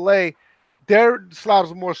NCAA, their sliders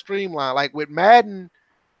were more streamlined. Like with Madden,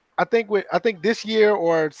 I think this year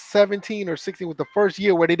or 17 or 16 was the first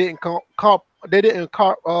year where they didn't I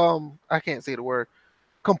can't say the word,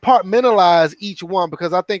 compartmentalize each one,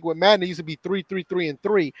 because I think with Madden it used to be 3, 3, 3, and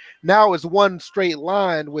 3. Now it's one straight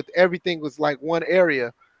line with everything was like one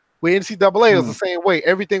area. With NCAA it was the same way.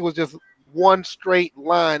 Everything was just one straight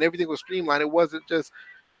line. Everything was streamlined. It wasn't just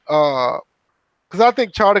because I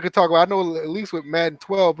think Charter could talk about, I know at least with Madden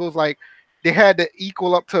 12, it was like they had to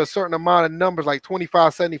equal up to a certain amount of numbers, like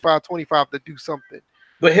 25, 75, 25 to do something.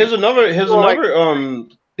 But here's another thing.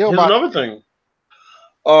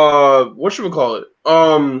 What should we call it?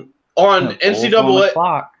 On NCAA.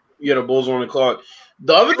 The Yeah, the Bulls on the clock.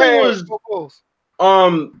 The other thing was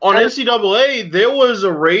On NCAA, there was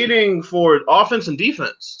a rating for offense and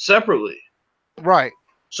defense separately. Right.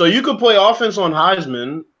 So you could play offense on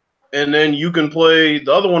Heisman, and then you can play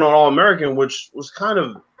the other one on All-American, which was kind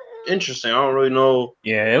of interesting. I don't really know.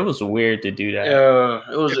 Yeah, it was weird to do that. Yeah,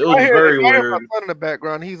 it was very weird. I hear my son in the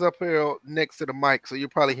background. He's up here next to the mic, so you'll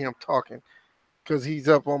probably hear him talking because he's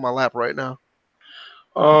up on my lap right now.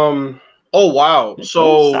 Oh wow!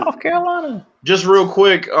 So South Carolina. Just real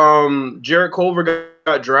quick, Jarrett Culver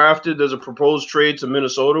got drafted. There's a proposed trade to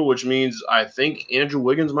Minnesota, which means I think Andrew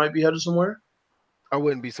Wiggins might be headed somewhere. I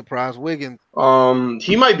wouldn't be surprised. Wiggins.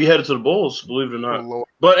 He might be headed to the Bulls, believe it or not. Oh,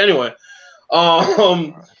 but anyway,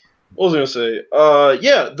 what was I gonna say?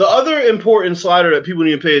 Yeah, the other important slider that people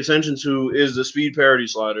need to pay attention to is the speed parity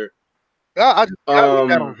slider. I leave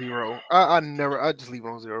that on 0. I just leave it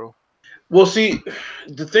on 0. Well, see,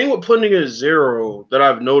 the thing with putting it at 0 that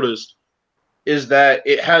I've noticed is that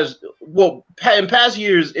it has in past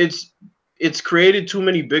years it's created too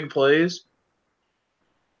many big plays.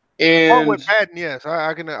 And with Madden, yes,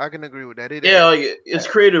 I can agree with that. It's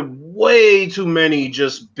created way too many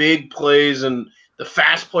just big plays, and the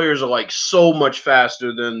fast players are like so much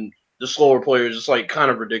faster than the slower players. It's like kind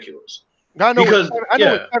of ridiculous. I know with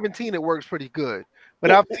 17 it works pretty good. But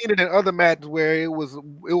I've seen it in other matches where it was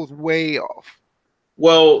way off.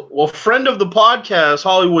 Well, friend of the podcast,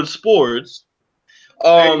 Hollywood Sports,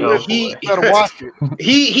 he watch it.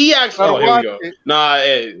 he asked. Oh, here we go. Nah,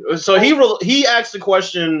 so he asked the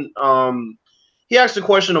question. He asked the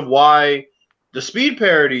question of why the speed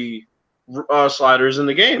parity slider is in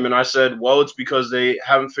the game, and I said, well, it's because they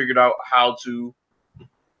haven't figured out how to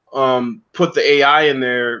put the AI in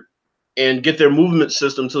there and get their movement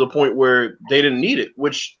system to the point where they didn't need it,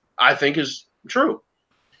 which I think is true.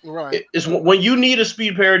 Right. It's when you need a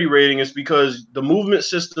speed parity rating, it's because the movement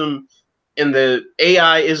system and the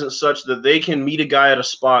AI isn't such that they can meet a guy at a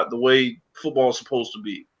spot the way football is supposed to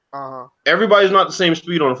be. Everybody's not the same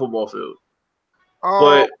speed on a football field.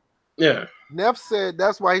 But yeah. Neff said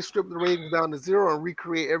that's why he stripped the ratings down to 0 and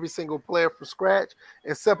recreate every single player from scratch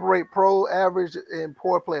and separate pro, average, and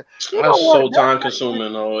poor player. That's so time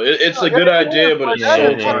consuming, though. It's a good idea, but it's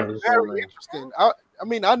so time consuming. Very interesting. I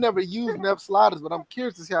mean, I never used Neff sliders, but I'm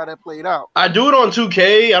curious to see how that played out. I do it on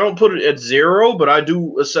 2K. I don't put it at 0, but I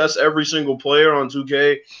do assess every single player on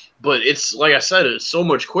 2K. But it's like I said, it's so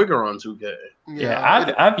much quicker on 2K.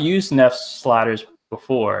 Yeah, I've used Neff sliders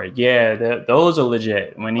before. Yeah, those are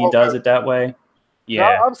legit when he does it that way.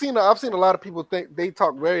 Yeah, I've seen a lot of people think they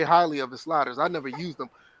talk very highly of his sliders. I never used them.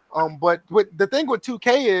 But the thing with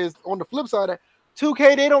 2K is on the flip side of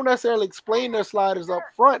 2K, they don't necessarily explain their sliders up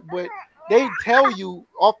front, but they tell you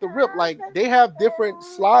off the rip, like they have different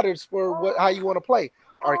sliders for how you want to play.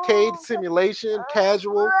 Arcade, simulation,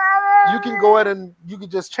 casual. You can go ahead and you can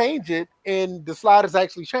just change it, and the sliders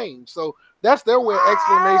actually change. So that's their way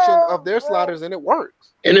explanation of their sliders, and it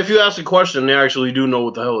works. And if you ask a question, they actually do know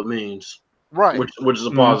what the hell it means. Right. Which is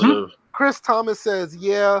a positive. Chris Thomas says,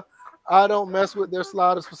 yeah, I don't mess with their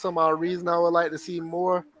sliders for some odd reason. I would like to see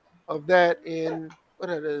more of that in, what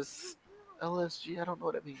it is, LSG. I don't know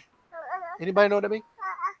what that means. Anybody know what that means?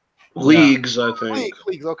 Leagues, I think.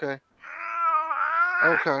 Leagues, okay.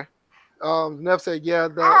 Okay. Neff said, yeah,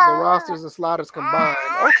 the rosters and sliders combined.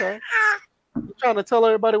 Okay. You trying to tell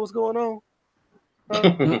everybody what's going on?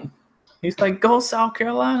 Huh? He's like, go South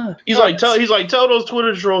Carolina. He's like, tell those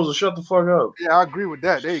Twitter trolls to shut the fuck up. Yeah, I agree with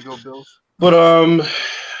that. There you go, Bills. But anything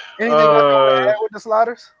to add with the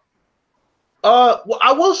sliders? Well,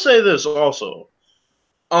 I will say this also.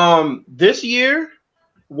 This year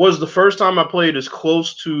was the first time I played as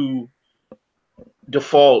close to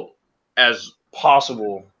default as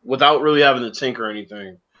possible without really having to tinker or anything.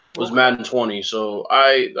 It was Madden 20, so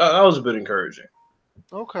that was a bit encouraging.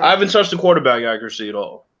 Okay. I haven't touched the quarterback accuracy at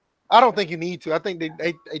all. I don't think you need to. I think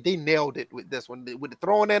they nailed it with this one with the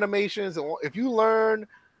throwing animations. If you learn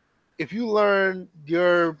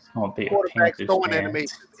your quarterback's throwing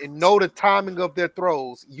animations and know the timing of their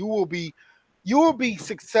throws, you will be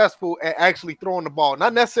successful at actually throwing the ball.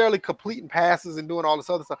 Not necessarily completing passes and doing all this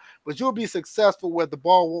other stuff, but you'll be successful where the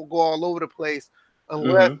ball won't go all over the place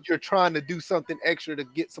unless you're trying to do something extra to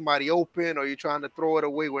get somebody open or you're trying to throw it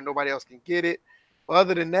away where nobody else can get it. But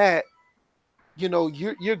other than that, you're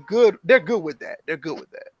good. They're good with that.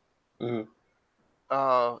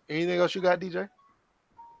 Anything else you got, DJ?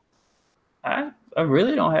 I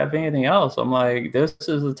really don't have anything else. I'm like, this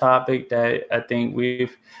is a topic that I think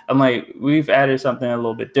we've added something a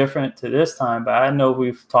little bit different to this time, but I know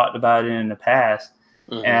we've talked about it in the past.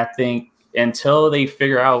 And I think until they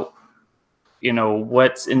figure out,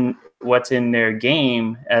 what's in their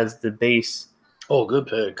game as the base. Oh, good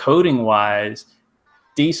pick. Coding wise,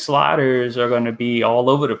 these sliders are going to be all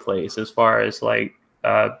over the place as far as like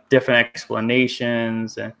different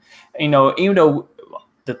explanations. And, even though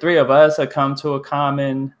the three of us have come to a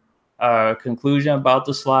common conclusion about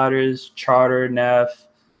the sliders, Charter, Neff,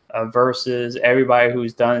 versus everybody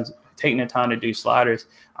who's taking the time to do sliders.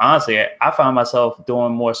 Honestly, I found myself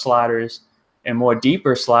doing more sliders and more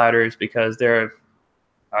deeper sliders because there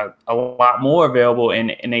are a lot more available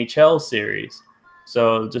in NHL series.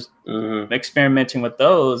 So just experimenting with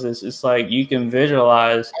those is like you can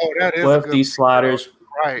visualize what if these sliders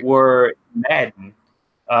were Madden.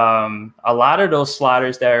 A lot of those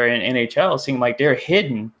sliders that are in NHL seem like they're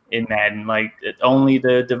hidden in Madden. Like only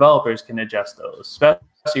the developers can adjust those,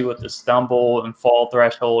 especially with the stumble and fall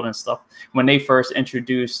threshold and stuff. When they first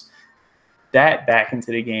introduced that back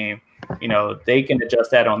into the game, they can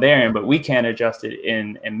adjust that on their end, but we can't adjust it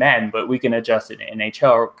in Madden, but we can adjust it in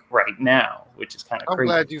NHL right now, which is kind of crazy. I'm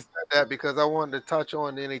glad you said that because I wanted to touch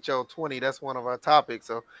on the NHL 20. That's one of our topics.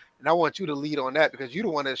 So, and I want you to lead on that because you're the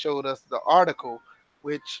one that showed us the article,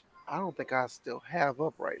 which I don't think I still have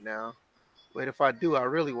up right now. But if I do, I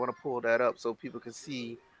really want to pull that up so people can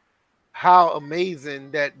see how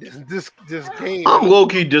amazing that this game. I'm low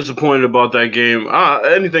key disappointed about that game.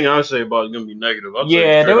 Anything I say about it is gonna be negative.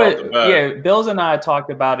 Bills and I talked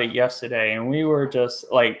about it yesterday, and we were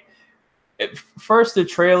just like, first the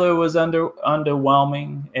trailer was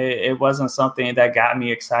underwhelming. It wasn't something that got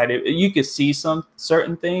me excited. You could see some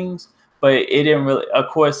certain things, but it didn't really. Of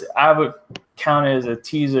course, I would count it as a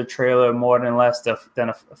teaser trailer more than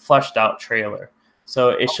a fleshed out trailer. So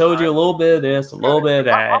it showed you a little bit of this, a little bit of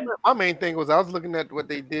that. My main thing was I was looking at what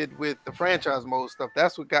they did with the franchise mode stuff.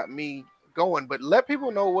 That's what got me going. But let people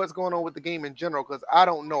know what's going on with the game in general because I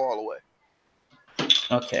don't know all the way.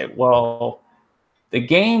 Okay, well, the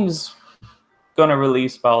game's going to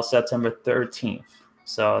release about September 13th.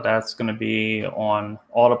 So that's going to be on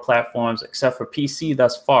all the platforms except for PC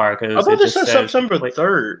thus far. I thought this said September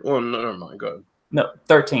 3rd. Well, never mind. Go ahead. No,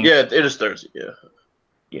 13th. Yeah, it is Thursday. Yeah.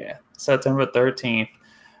 Yeah, September 13th.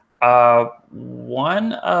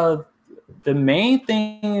 One of the main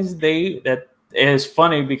things that is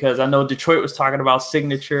funny because I know Detroit was talking about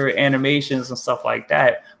signature animations and stuff like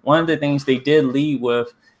that. One of the things they did lead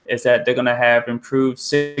with is that they're going to have improved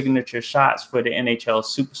signature shots for the NHL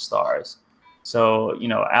superstars. So,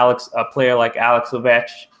 a player like Alex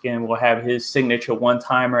Ovechkin will have his signature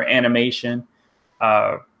one-timer animation,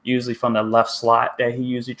 usually from the left slot that he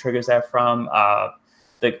usually triggers that from.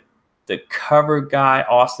 The cover guy,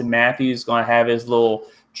 Austin Matthews, is going to have his little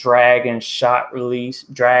drag and shot release.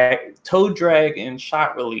 I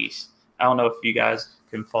don't know if you guys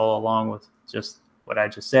can follow along with just what I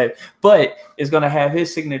just said, but it's going to have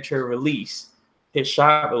his signature release, his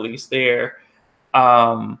shot release there.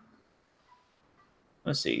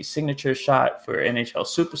 Let's see, signature shot for NHL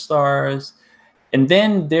superstars. And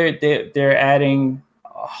then they're adding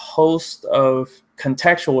a host of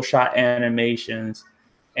contextual shot animations.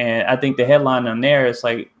 And I think the headline on there is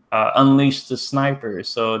like Unleash the Snipers.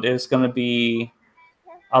 So there's going to be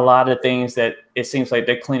a lot of things that it seems like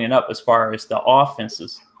they're cleaning up as far as the offense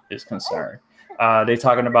is concerned. They're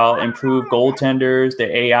talking about improved goaltenders. The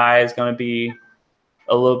AI is going to be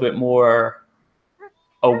a little bit more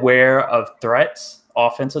aware of threats,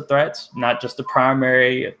 offensive threats, not just the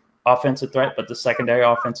primary offensive threat, but the secondary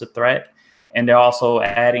offensive threat. And they're also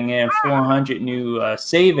adding in 400 new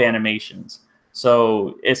save animations.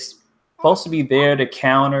 So it's supposed to be there to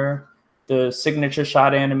counter the signature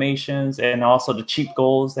shot animations and also the cheap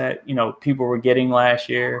goals that, people were getting last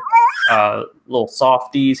year, little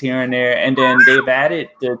softies here and there. And then they've added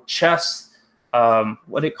the chest, what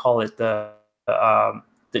do they call it? The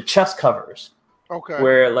chest covers. Okay.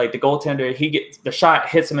 Where like the goaltender, the shot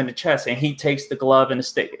hits him in the chest and he takes the glove and the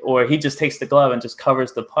stick, or he just takes the glove and just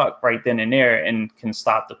covers the puck right then and there and can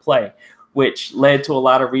stop the play, which led to a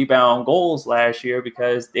lot of rebound goals last year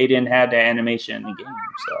because they didn't have the animation in the game.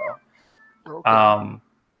 So, okay.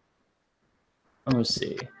 Let me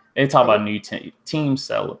see. They talk about new team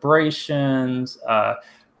celebrations.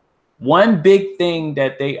 One big thing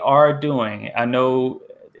that they are doing, I know,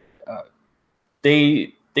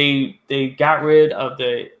 they got rid of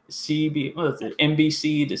the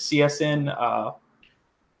NBC, the CSN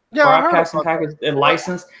broadcasting package, the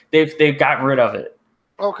license. They've gotten rid of it.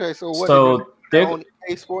 Okay, so they're on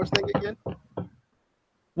a sports thing again?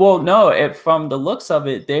 Well, no. From the looks of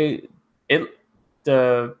it,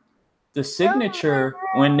 the signature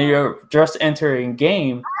when they're just entering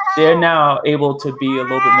game, they're now able to be a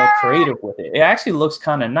little bit more creative with it. It actually looks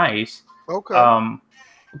kind of nice. Okay.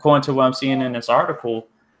 According to what I'm seeing in this article.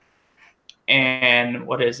 And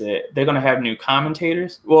what is it? They're gonna have new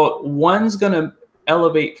commentators. Well, one's gonna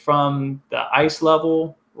elevate from the ice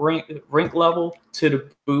level, rink level to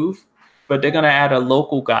the booth, but they're going to add a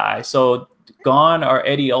local guy. So gone are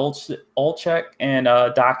Eddie Olczyk and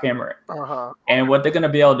Doc Emmerich. And what they're going to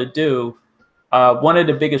be able to do, one of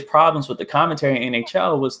the biggest problems with the commentary in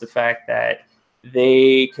NHL was the fact that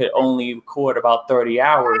they could only record about 30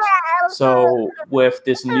 hours. So with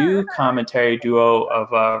this new commentary duo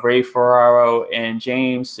of Ray Ferraro and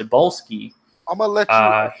James Cebulski, I'm gonna let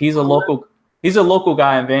you. He's a local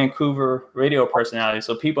guy in Vancouver, radio personality.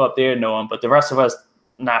 So people up there know him, but the rest of us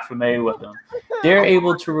not familiar with him. They're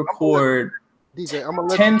able to record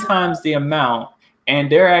 10 times the amount,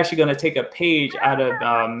 and they're actually going to take a page out of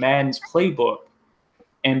Madden's playbook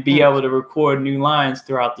and be able to record new lines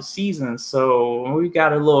throughout the season. So we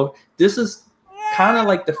got this is kind of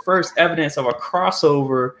like the first evidence of a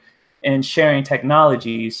crossover in sharing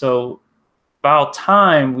technology. So about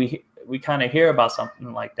time we kind of hear about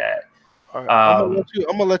something like that. All right, I'm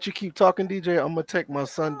gonna let you keep talking, DJ. I'm gonna take my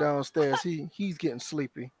son downstairs. He's getting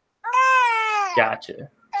sleepy. Gotcha.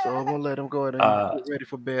 So I'm gonna let him go ahead and get ready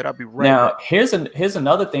for bed. I'll be right now. back. Here's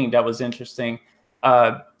another thing that was interesting.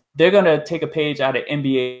 They're gonna take a page out of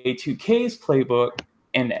NBA 2K's playbook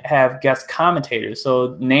and have guest commentators.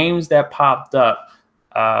 So names that popped up,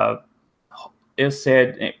 it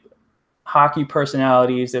said hockey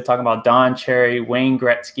personalities. They're talking about Don Cherry, Wayne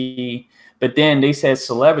Gretzky, but then they said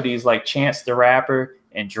celebrities like Chance the Rapper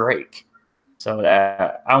and Drake. So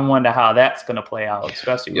I wonder how that's going to play out,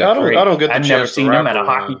 especially with Drake. I don't get the I've never seen him at a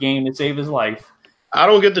hockey game to save his life. I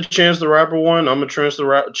don't get the Chance the Rapper one. I'm a Chance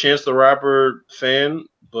the Rapper fan,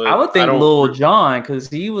 but I would think Lil Jon, because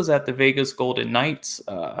he was at the Vegas Golden Knights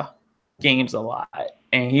games a lot,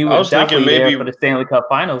 and he was definitely there for the Stanley Cup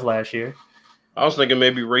Finals last year. I was thinking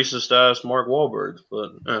maybe racist ass Mark Wahlberg,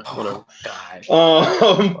 but whatever.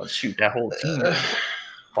 Oh, God. Shoot, that whole team.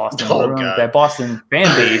 Boston, that Boston fan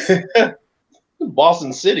base.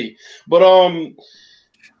 Boston City. But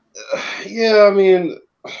yeah, I mean,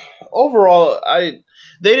 overall,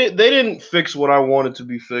 they didn't fix what I wanted to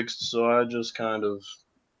be fixed, so I just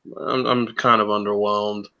I'm kind of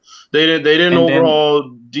underwhelmed. They didn't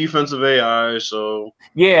overhaul defensive AI, so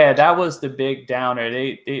yeah, that was the big downer.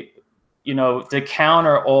 They to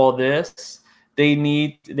counter all this, they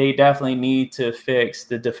definitely need to fix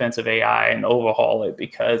the defensive AI and overhaul it,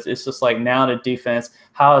 because it's just like now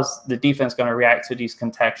how is the defense going to react to these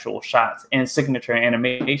contextual shots and signature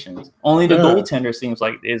animations? Only the goaltender seems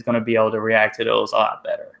like is going to be able to react to those a lot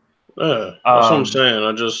better. Yeah, that's what I'm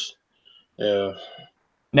saying.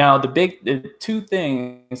 Now the two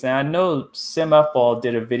things, and I know Sim F-Ball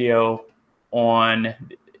did a video on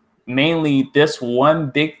mainly this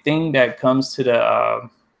one big thing that comes to the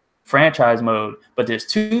franchise mode, but there's there's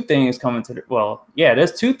three things coming to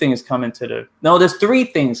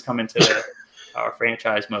the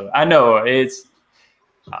franchise mode. I know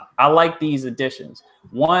I like these additions.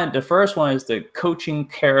 The first one is the coaching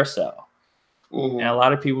carousel. Mm-hmm. And a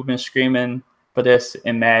lot of people have been screaming for this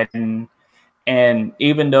in Madden. And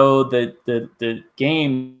even though the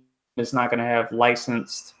game is not going to have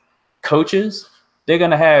licensed coaches, they're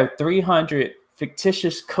going to have 300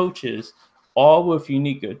 fictitious coaches, all with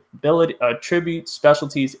unique ability, attributes,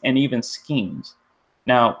 specialties, and even schemes.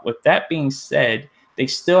 Now, with that being said, they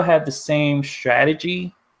still have the same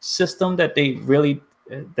strategy system that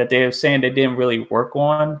they're saying they didn't really work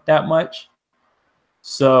on that much.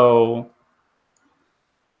 So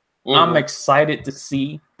I'm excited to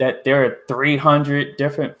see that there are 300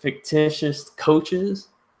 different fictitious coaches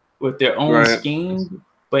with their own scheme,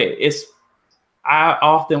 but I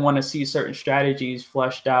often want to see certain strategies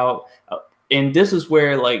fleshed out. And this is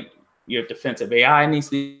where like your defensive AI needs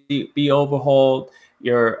to be overhauled.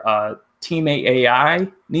 Your teammate AI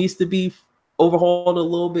needs to be overhauled a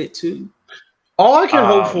little bit too. All I can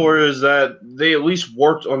hope for is that they at least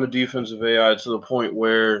worked on the defensive AI to the point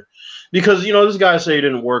where, because, this guy said he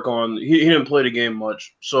didn't work on, he didn't play the game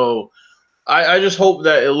much. So I just hope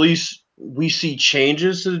that at least we see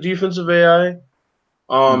changes to the defensive AI.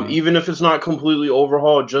 Even if it's not completely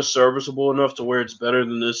overhauled, just serviceable enough to where it's better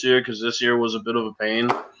than this year, because this year was a bit of a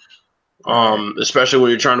pain. Especially when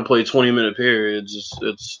you're trying to play 20-minute periods,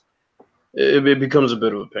 it becomes a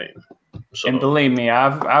bit of a pain. So. And believe me,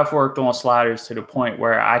 I've worked on sliders to the point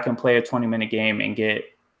where I can play a 20-minute game and get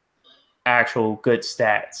actual good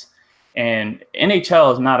stats. And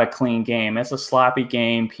NHL is not a clean game. It's a sloppy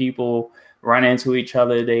game. People run into each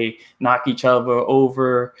other. They knock each other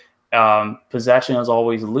over. Possession is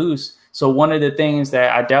always loose. So one of the things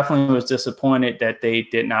that I definitely was disappointed that they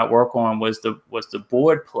did not work on was the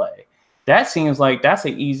board play. That seems like that's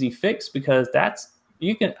an easy fix, because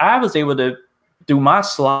I was able to through my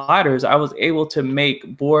sliders, I was able to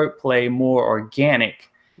make board play more organic.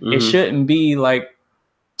 It shouldn't be like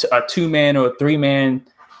a 2-man or a 3-man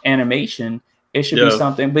animation. It should be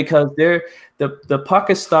something, because the puck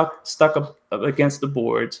is stuck up against the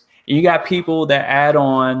boards. You got people that add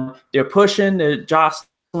on, they're pushing, they're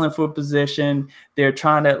jostling for position, they're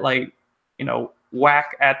trying to, like, you know,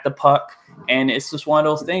 whack at the puck, and it's just one of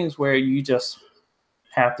those things where you just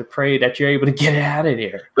have to pray that you're able to get it out of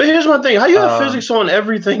there. But here's my thing: how you have physics on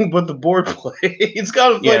everything but the board play? It's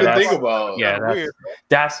got a play to think about. Yeah,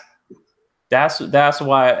 that's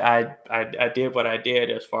why I did what I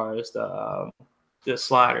did as far as the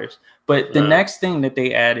sliders. But the next thing that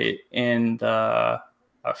they added in the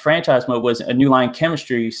franchise mode was a new line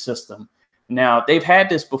chemistry system. Now, they've had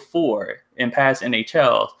this before in past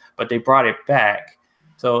NHLs, but they brought it back.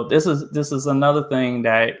 So this is another thing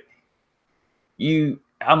that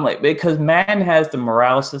I'm like, because Madden has the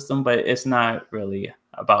morale system, but it's not really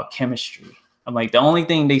about chemistry. I'm like, the only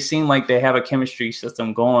thing they seem like they have a chemistry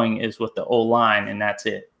system going is with the O-line, and that's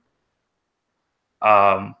it.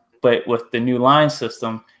 But with the new line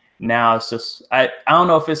system, now it's just, I don't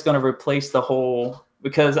know if it's going to replace the whole,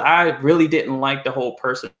 because I really didn't like the whole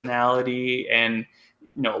personality and,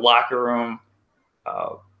 you know, locker room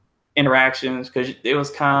interactions, because it was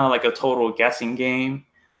kind of like a total guessing game.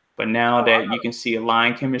 But now that you can see a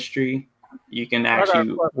line chemistry, you can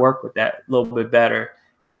actually work with that a little bit better.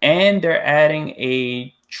 And they're adding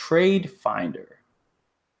a trade finder.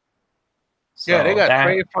 So yeah, they got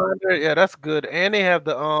trade finder. Yeah, that's good. And they have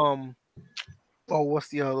the what's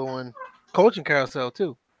the other one? Coaching carousel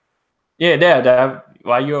too. Yeah,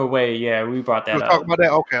 while you're away, yeah, we brought that up. Talk about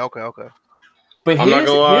that. Okay. But here's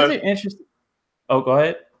an interesting. Oh, go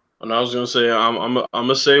ahead. And I was gonna say, I'm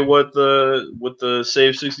gonna say what the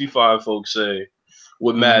Save 65 folks say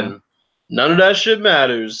with Madden. None of that shit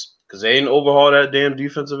matters because they ain't overhaul that damn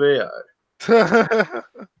defensive AI.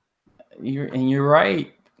 You're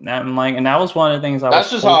right. I'm like, and that was one of the things I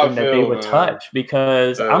was hoping that they would touch,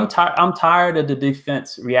 because I'm tired of the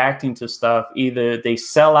defense reacting to stuff. Either they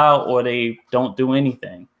sell out or they don't do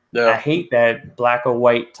anything. Yeah. I hate that black or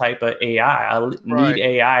white type of AI. I need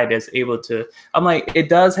AI that's able to. I'm like, it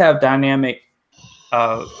does have dynamic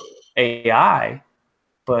AI,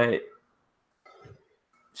 but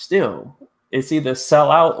still, it's either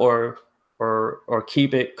sell out or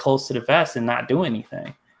keep it close to the vest and not do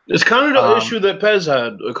anything. It's kind of the issue that Pez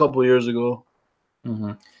had a couple of years ago.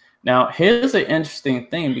 Mm-hmm. Now, here's an interesting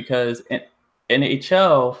thing, because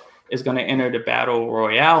NHL is going to enter the Battle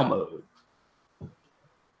Royale mode.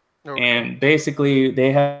 Okay. And basically,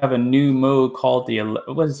 they have a new mode called the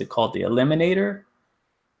Eliminator?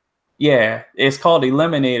 Yeah, it's called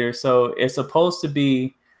Eliminator. So it's supposed to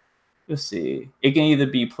be, let's see, it can either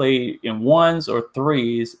be played in ones or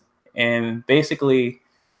threes. And basically,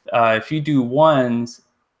 if you do ones,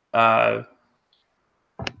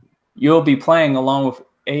 you'll be playing along with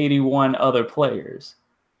 81 other players.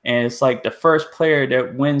 And it's like the first player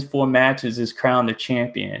that wins 4 matches is crowned the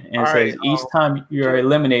champion. And it says each time you're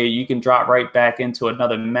eliminated, you can drop right back into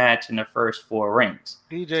another match in the first 4 rings.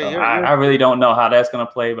 DJ, so I really don't know how that's going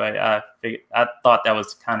to play, but I thought that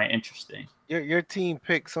was kind of interesting. Your team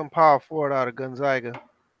picked some power forward out of Gonzaga.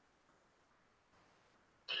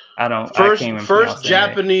 First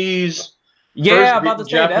Japanese. Yeah, I'm about to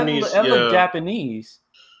say Japanese, that looked Japanese.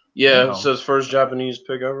 Yeah, it says first Japanese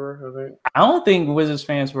pick ever, I think. I don't think Wizards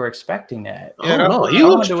fans were expecting that. I don't know. He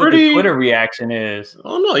looks pretty. What the Twitter reaction is.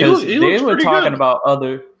 Oh no, he looks pretty talking good. about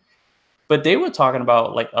other, but they were talking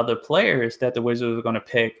about like other players that the Wizards were going to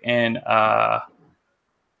pick, and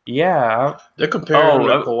yeah, they're comparing him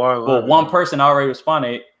to Kawhi. Well, one person already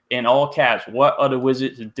responded in all caps. What are the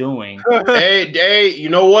Wizards doing? hey, you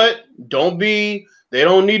know what? They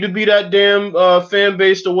don't need to be that damn fan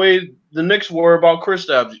base the way the Knicks were about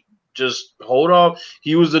Kristaps. Just hold off.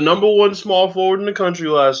 He was the #1 small forward in the country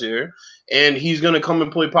last year, and he's going to come and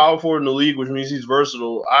play power forward in the league, which means he's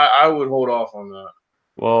versatile. I would hold off on that.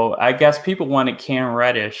 Well, I guess people wanted Cam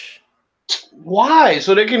Reddish. Why?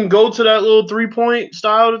 So they can go to that little 3-point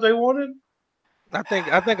style that they wanted? I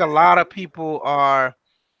think a lot of people are.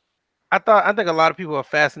 I think a lot of people are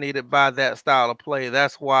fascinated by that style of play.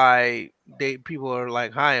 That's why people are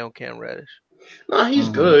like high on Cam Reddish. Nah, he's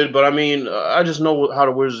good, but I mean, I just know how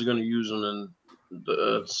the Wizards are going to use him, and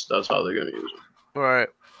that's how they're going to use him. All right.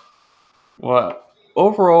 Well,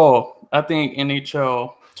 overall, I think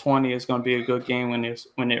NHL 20 is going to be a good game when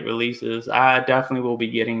it releases. I definitely will be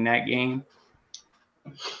getting that game,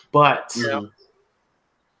 but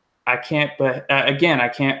I can't but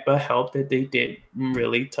help that they did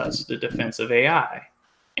really touch the defensive AI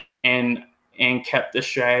and kept the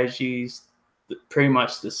strategies pretty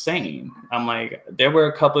much the same. I'm like, there were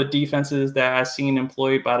a couple of defenses that I seen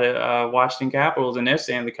employed by the Washington Capitals in their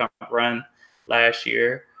Stanley Cup run last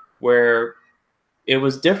year where it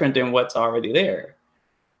was different than what's already there.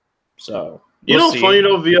 So funny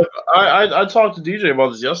though, VF, I talked to DJ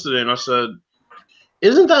about this yesterday, and I said,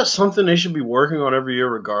 isn't that something they should be working on every year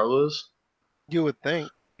regardless? You would think.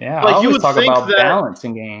 Yeah, like I always talk about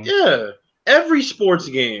balancing games. Yeah, every sports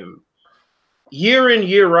game, year in,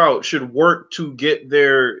 year out, should work to get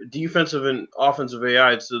their defensive and offensive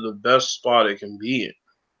AI to the best spot it can be in.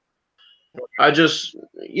 I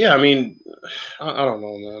mean, I don't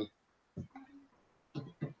know, man.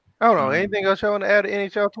 I don't know. Anything else you want to add to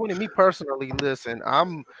NHL 20? Me personally, listen,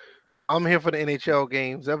 I'm here for the NHL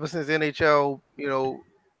games. Ever since NHL,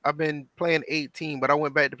 I've been playing 18, but I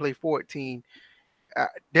went back to play 14.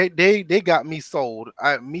 They got me sold.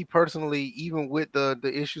 Me personally, even with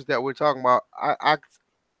the issues that we're talking about,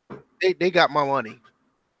 they got my money.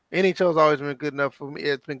 NHL's always been good enough for me.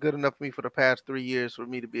 It's been good enough for me for the past 3 years for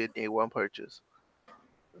me to be a day one purchase.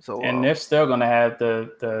 So, and they're still going to have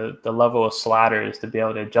the level of sliders to be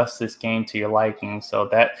able to adjust this game to your liking. So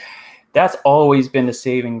that's always been the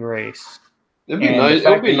saving grace. It'd be nice.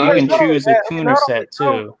 It'd be nice. You can choose a tuner set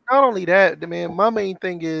too. Not only that, man. My main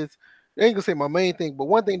thing is, I ain't gonna say my main thing, but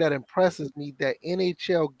one thing that impresses me that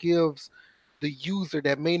NHL gives the user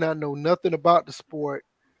that may not know nothing about the sport,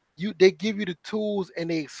 they give you the tools and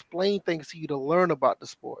they explain things to you to learn about the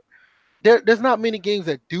sport. There's not many games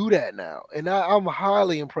that do that now, and I'm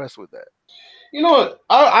highly impressed with that. You know what?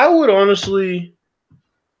 I would honestly,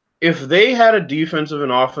 if they had a defensive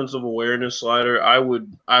and offensive awareness slider, I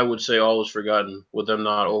would say all is forgotten with them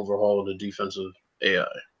not overhauling the defensive AI.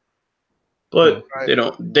 But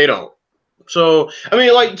they don't. So I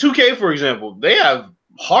mean, like 2K for example, they have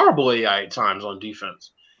horrible AI times on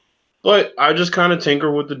defense. But I just kind of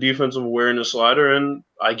tinker with the defensive awareness slider, and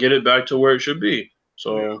I get it back to where it should be.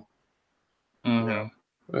 So.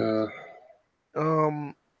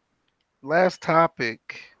 Last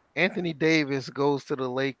topic. Anthony Davis goes to the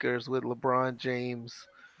Lakers with LeBron James.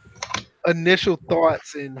 Initial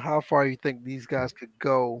thoughts and how far you think these guys could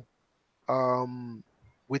go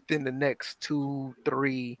within the next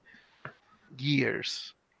 2-3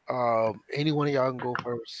 years. Any one of y'all can go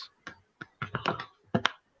first.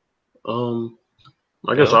 I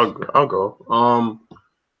guess I'll go.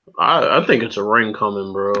 I think it's a ring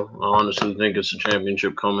coming, bro. I honestly think it's a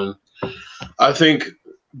championship coming. I think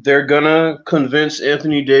they're gonna convince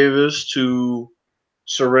Anthony Davis to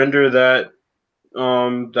surrender that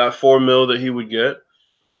 $4 million that he would get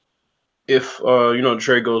if the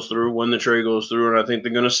trade goes through, when the trade goes through, and I think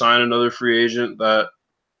they're gonna sign another free agent that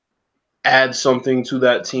adds something to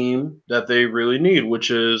that team that they really need,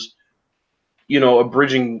 which is a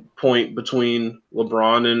bridging point between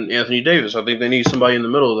LeBron and Anthony Davis. I think they need somebody in the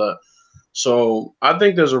middle of that. So I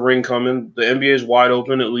think there's a ring coming. The NBA is wide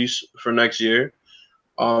open, at least for next year.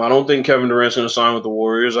 I don't think Kevin Durant's going to sign with the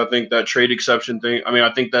Warriors. I think that trade exception thing,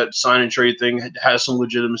 I think that sign and trade thing has some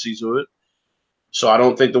legitimacy to it. So I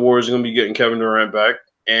don't think the Warriors are going to be getting Kevin Durant back.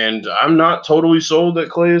 And I'm not totally sold that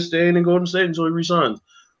Klay is staying in Golden State until he resigns.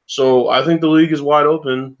 So I think the league is wide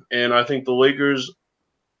open, and I think the Lakers –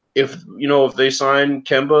 if they sign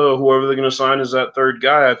Kemba or whoever they're going to sign as that third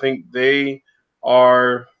guy, I think they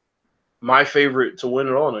are my favorite to win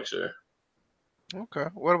it all next year. Okay.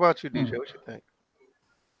 What about you, DJ? What you think?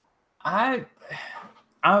 I'm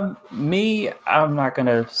not going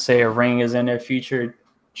to say a ring is in their future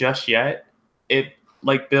just yet. It,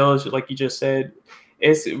 like Bill, like you just said,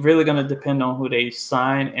 it's really going to depend on who they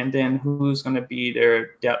sign and then who's going to be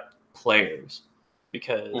their depth players,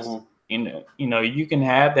 because you can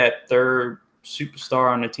have that third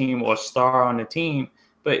superstar on the team or star on the team,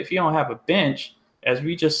 but if you don't have a bench, as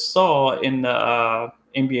we just saw in the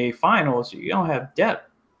NBA Finals, you don't have depth.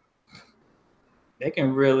 They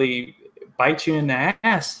can really bite you in the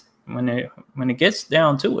ass when it gets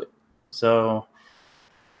down to it. So,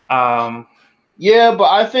 yeah,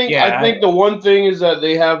 but I think the one thing is that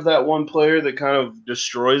they have that one player that kind of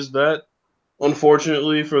destroys that.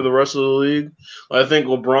 Unfortunately for the rest of the league, I think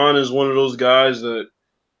LeBron is one of those guys that,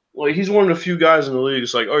 he's one of the few guys in the league.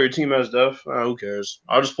 It's like, oh, your team has depth? Who cares?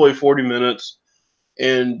 I'll just play 40 minutes,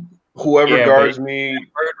 and whoever guards me. He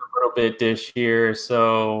hurt a little bit this year,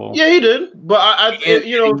 so yeah, he did. But he's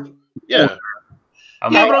a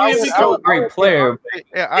great player.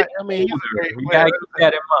 Yeah, he's a great player. You gotta keep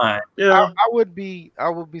that in mind. Yeah, I would be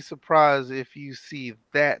surprised if you see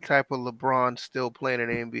that type of LeBron still playing in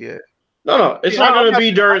the NBA. No, it's not going to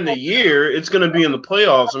be during the year. It's going to be in the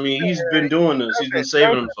playoffs. He's been doing this. He's been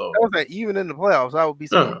saving himself. Even in the playoffs, I would be.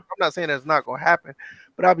 I'm not saying that's not going to happen,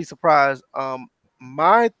 but I'll be surprised.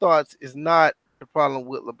 My thoughts is not the problem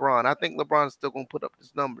with LeBron. I think LeBron's still gonna put up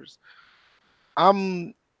his numbers.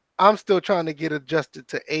 I'm still trying to get adjusted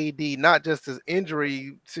to AD, not just his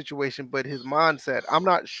injury situation, but his mindset. I'm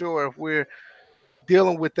not sure if we're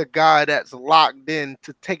dealing with a guy that's locked in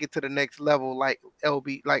to take it to the next level like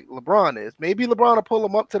LeBron is. Maybe LeBron will pull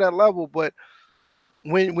him up to that level, but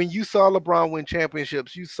when you saw LeBron win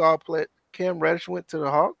championships, you saw Cam Reddish went to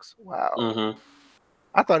the Hawks. Wow. Mm-hmm.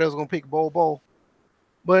 I thought I was gonna pick Bol.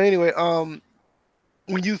 But anyway,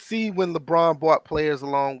 when you see when LeBron brought players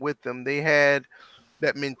along with them, they had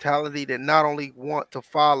that mentality that not only want to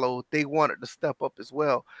follow, they wanted to step up as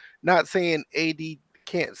well. Not saying AD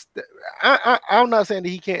can't I'm not saying that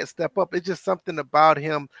he can't step up. It's just something about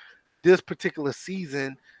him this particular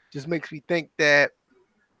season just makes me think that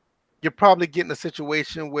you're probably getting a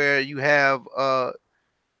situation where you have a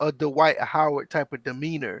Dwight Howard type of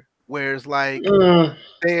demeanor, where it's like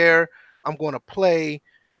there, I'm going to play,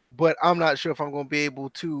 but I'm not sure if I'm going to be able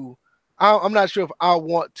to. I'm not sure if I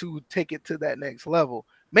want to take it to that next level.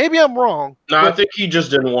 Maybe I'm wrong. No, I think he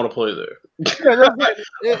just didn't want to play there.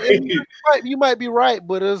 You might be right,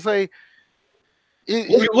 but it's like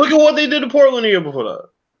look at what they did to Portland the year before that.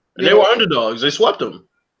 And they were underdogs. They swept them.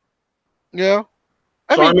 Yeah.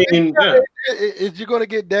 I mean, is you going to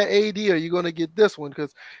get that AD or you going to get this one?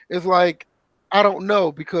 Because it's like, I don't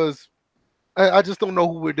know, because I just don't know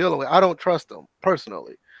who we're dealing with. I don't trust him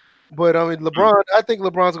personally. But I mean, LeBron, I think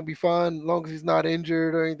LeBron's going to be fine as long as he's not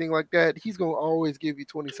injured or anything like that. He's going to always give you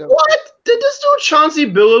 27. What? Did this dude Chauncey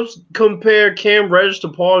Billups compare Cam Reddish to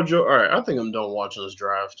Paul George? All right, I think I'm done watching this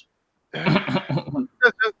draft.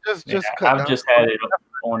 just I've just had it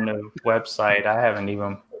on the website. I haven't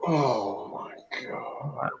even. Oh my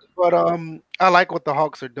god! But I like what the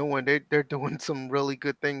Hawks are doing. They're doing some really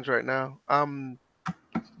good things right now. I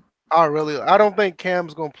don't think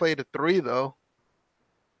Cam's gonna play the 3 though.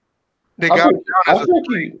 I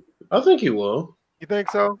think he will. You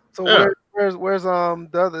think so? So yeah. where's the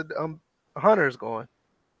other Hunter's going?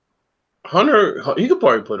 Hunter, he could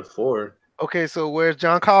probably play the 4. Okay, so where's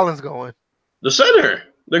John Collins going? The center.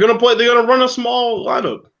 They're gonna play. They're gonna run a small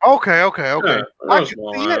lineup. Okay. Yeah, I can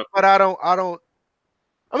see it, but I don't. I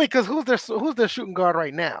mean, because who's their shooting guard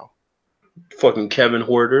right now? Fucking Kevin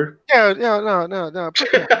Huerter. Yeah, no.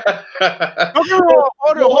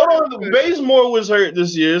 Hold on. Bazemore was hurt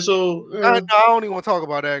this year, so I don't even want to talk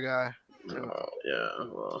about that guy. Oh, yeah.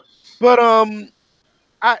 Well. But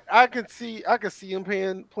I can see him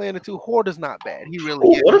playing the 2. Huerter's not bad. He really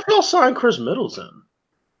is. What if y'all sign Chris Middleton?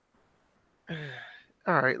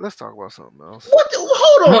 All right, let's talk about something else. What?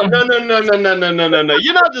 Hold on. No.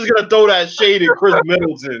 You're not just gonna throw that shade at Chris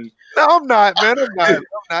Middleton. No, I'm not, man. I'm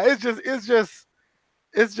not. It's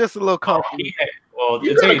just a little complicated. Well,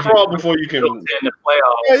 you gotta crawl before you can. In the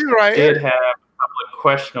playoffs, yeah, you're right. Did have a couple of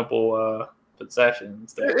questionable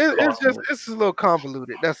possessions. It's a little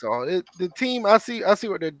convoluted. That's all. The team, I see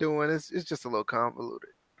what they're doing. It's just a little convoluted.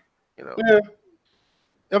 You know. Yeah.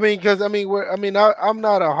 I mean, I'm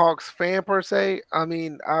not a Hawks fan per se. I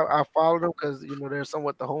mean, I follow them because they're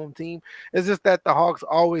somewhat the home team. It's just that the Hawks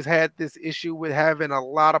always had this issue with having a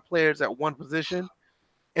lot of players at one position,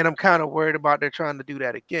 and I'm kind of worried about they're trying to do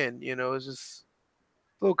that again. It's just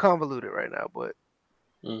a little convoluted right now, but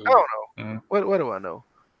I don't know. Mm-hmm. What do I know?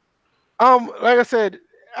 Like I said,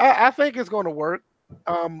 I think it's going to work.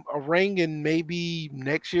 A ring in maybe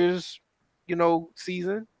next year's,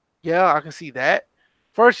 season. Yeah, I can see that.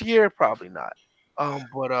 First year, probably not.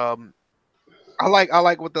 But I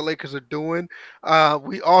like what the Lakers are doing.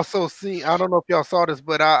 We also see, I don't know if y'all saw this,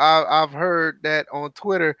 but I've heard that on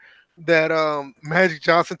Twitter that Magic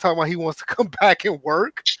Johnson talking about he wants to come back and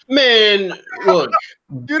work. Man, look.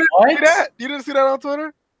 You didn't see that? You didn't see that on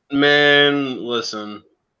Twitter? Man, listen.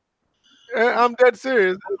 I'm dead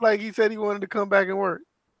serious. It's like he said he wanted to come back and work.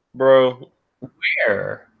 Bro.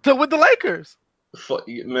 Where? So with the Lakers.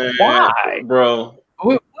 Man. Why? Bro.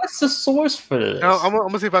 What's the source for this? No, I'm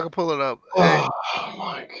gonna see if I can pull it up. Oh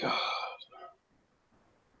my god!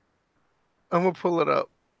 I'm gonna pull it up.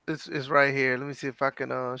 It's right here. Let me see if I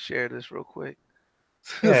can share this real quick.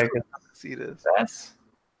 Yeah, so I can see this. That's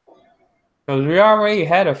because we already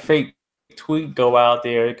had a fake tweet go out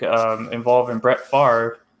there involving Brett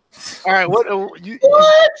Favre. All right, what?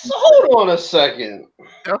 Hold on a second.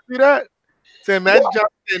 Y'all see that? Saying Magic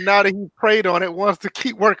Johnson, now that he prayed on it, wants to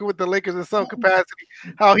keep working with the Lakers in some capacity.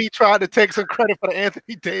 How he tried to take some credit for the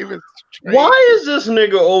Anthony Davis trade. Why is this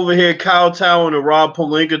nigga over here kowtowing to Rob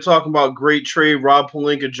Pelinka talking about great trade, Rob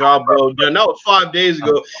Pelinka, job well done? That was 5 days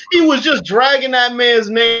ago. He was just dragging that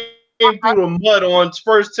man's name came through the mud on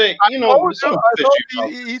first take. You know,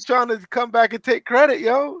 he's trying to come back and take credit,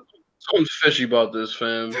 yo. Something's fishy about this,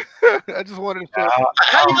 fam. I just wanted to.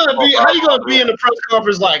 How you gonna be in the press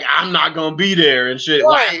conference like I'm not gonna be there and shit?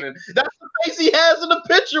 Right. Laughing. That's the face he has in the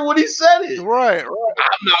picture when he said it. Right. I'm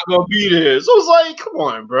not gonna be there. So it's like, come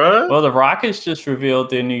on, bro. Well, the Rockets just revealed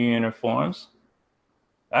their new uniforms.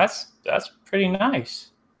 That's pretty nice.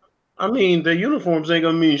 I mean, the uniforms ain't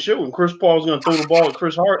gonna mean shit when Chris Paul's gonna throw the ball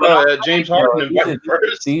at James Harden and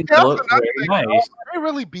first. These look very nice. Are they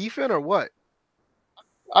really beefing or what?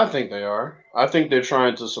 I think they are. I think they're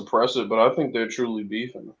trying to suppress it, but I think they're truly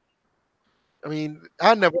beefing. I mean,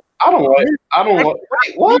 I don't like.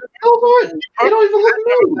 Wait, what? They don't even look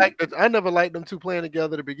new. I never liked them two playing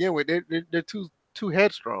together to begin with. They're too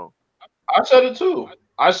headstrong. I said it too.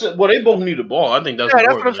 I said, well, they both need the ball. I think that's that's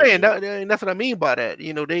what I'm saying. That's what I mean by that.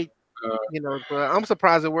 You know, I'm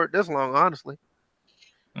surprised it worked this long, honestly.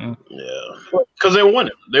 Yeah, because they won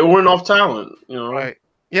it. They won off talent. You know, right?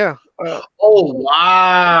 Yeah. Oh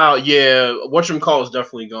wow, yeah. Whatchamacallit is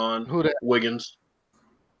definitely gone. Who that? Wiggins.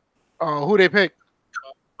 Oh, who they picked?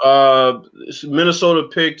 Minnesota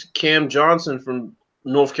picked Cam Johnson from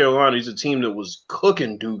North Carolina. He's a team that was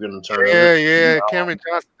cooking Duke in the tournament. Yeah. Cameron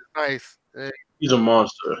Johnson is nice. He's a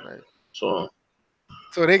monster. Right.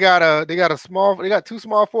 So they got two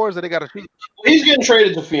small forwards, or they got a shoot. He's getting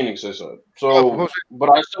traded to Phoenix, they said. So, but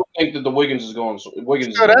I still think that the Wiggins is going.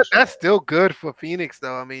 That's still good for Phoenix,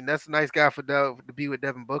 though. I mean, that's a nice guy to be with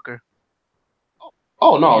Devin Booker.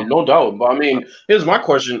 Oh no doubt. But I mean, here's my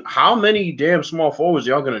question: how many damn small forwards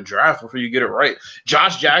y'all gonna draft before you get it right?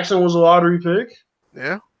 Josh Jackson was a lottery pick.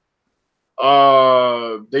 Yeah.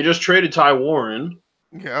 They just traded Ty Warren.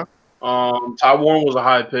 Yeah. Ty Warren was a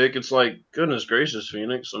high pick. It's like, goodness gracious,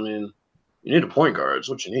 Phoenix. I mean, you need a point guard. That's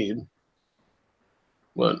what you need.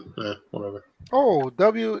 But whatever. Oh,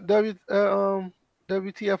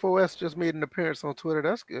 WTFOS just made an appearance on Twitter.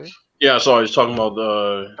 That's good. Yeah, I saw he's talking about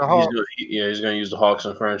he's gonna use the Hawks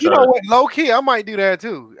in franchise. You know what? Low key, I might do that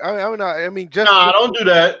too. Don't do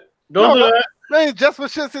that. Don't do that. Man, just for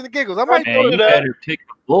shits and giggles. I might do that. Better pick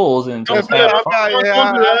the Bulls and just don't do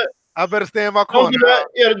that. I better stay in my corner. Don't do that.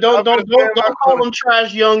 Yeah, don't call them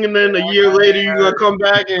trash young, and then a year later you're gonna come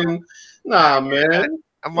back and man.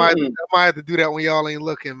 I might have to do that when y'all ain't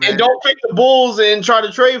looking, man. And don't pick the Bulls and try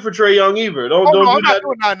to trade for Trae Young either. Don't do that.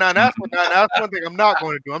 That's one thing I'm not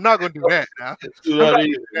going to do. I'm not going to do that now.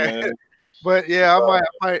 Man. But yeah,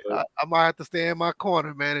 I might have to stay in my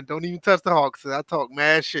corner, man, and don't even touch the Hawks. I talk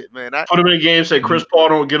mad shit, man. Put him in a game, say Chris Paul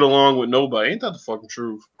don't get along with nobody. Ain't that the fucking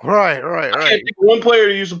truth? Right. I can't think of one player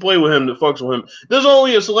that used to play with him that fucks with him. There's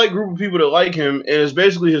only a select group of people that like him, and it's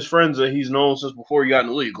basically his friends that he's known since before he got in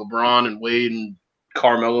the league. LeBron and Wade and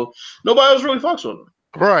Carmelo. Nobody else really fucks with him.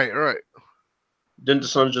 Right. Didn't the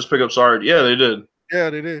Suns just pick up Sarge? Yeah, they did. Yeah,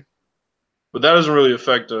 they did. But that doesn't really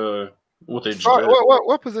affect what they just did.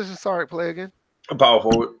 What position Sarge play again? A power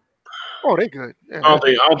forward. Oh, they good. Yeah, I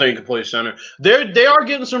don't think he can play center. They are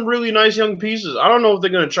getting some really nice young pieces. I don't know if they're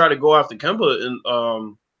going to try to go after Kemba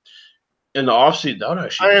in the offseason. That would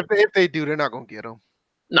actually. If they do, they're not going to get him.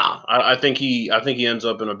 Nah, I think he ends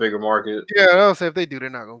up in a bigger market. Yeah, I'll say if they do, they're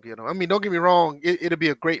not going to get him. I mean, don't get me wrong, it'll be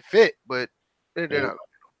a great fit, but they're not.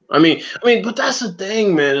 I mean, but that's the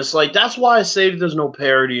thing, man. It's like that's why I say there's no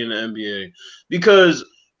parity in the NBA because,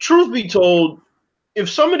 truth be told, if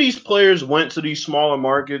some of these players went to these smaller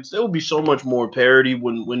markets, there would be so much more parity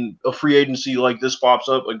when a free agency like this pops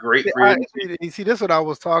up, a great free agency. You see, this is what I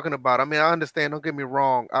was talking about. I mean, I understand. Don't get me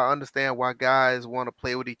wrong. I understand why guys want to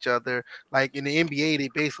play with each other. Like in the NBA, they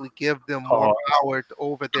basically give them more power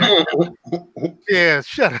over their. Yeah,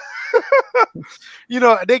 shut up.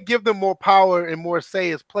 They give them more power and more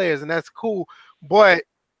say as players, and that's cool. But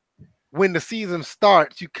when the season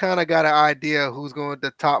starts, you kind of got an idea who's going to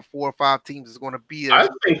the top 4 or 5 teams is going to be. I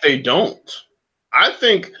think they don't. I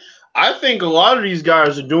think a lot of these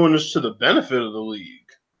guys are doing this to the benefit of the league.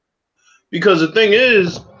 Because the thing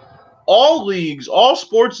is, all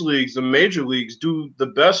sports leagues, the major leagues do the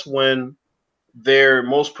best when their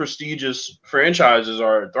most prestigious franchises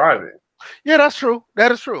are thriving. Yeah, that's true.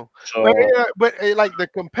 That is true. So, but like the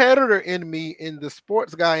competitor in me, in the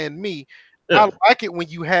sports guy in me, I like it when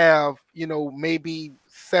you have, maybe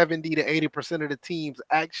 70 to 80% of the teams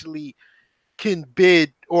actually can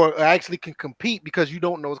bid or actually can compete because you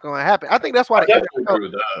don't know what's going to happen. I think that's why the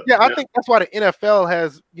NFL, I think that's why the NFL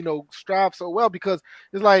has, strived so well because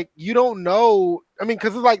it's like you don't know. I mean,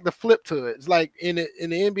 because it's like the flip to it. It's like in the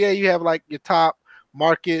NBA, you have like your top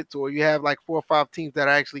markets or you have like 4 or 5 teams that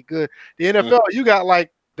are actually good. The NFL, you got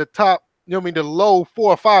like the top, the low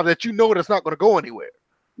 4 or 5 that that's not going to go anywhere.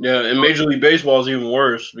 Yeah, and Major League Baseball is even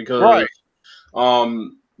worse because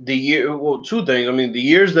two things. I mean, the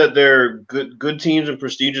years that they're good teams and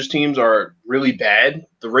prestigious teams are really bad,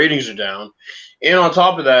 the ratings are down. And on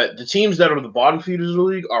top of that, the teams that are the bottom feeders of the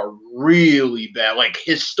league are really bad, like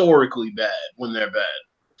historically bad when they're bad.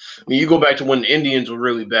 I mean, you go back to when the Indians were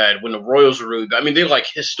really bad, when the Royals were really bad. I mean, they're like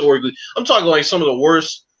historically. I'm talking like some of the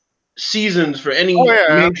worst seasons for any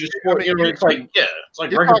major sport. It's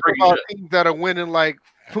like record breaking shit. Teams that are winning like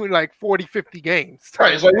 40, 50 games.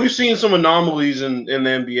 Right. It's like we've seen some anomalies in the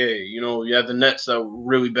NBA. You had the Nets that were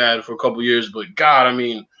really bad for a couple of years, but God, I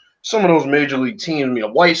mean, some of those major league teams. I mean,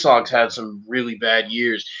 the White Sox had some really bad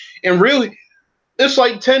years, and really, it's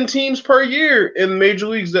like 10 teams per year in major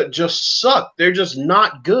leagues that just suck. They're just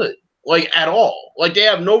not good, like at all. Like they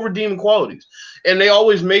have no redeeming qualities. And they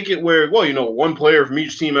always make it where, one player from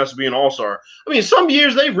each team has to be an all-star. I mean, some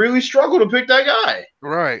years they really struggle to pick that guy.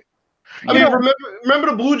 Right. I mean,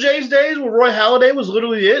 remember the Blue Jays days where Roy Halladay was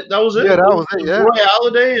literally it? That was it. Yeah, that was it. Yeah. Roy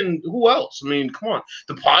Halladay and who else? I mean, come on.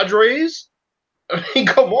 The Padres? I mean,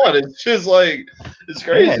 come on. It's just like, it's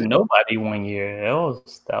crazy. They had nobody one year.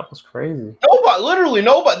 That was crazy. Literally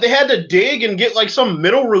nobody. They had to dig and get like some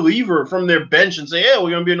middle reliever from their bench and say, we're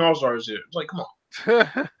going to be an all-stars here. It's like, come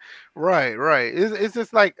on. Right. It's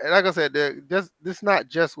just like I said, this not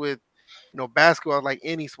just with basketball, like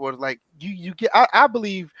any sport. Like you get, I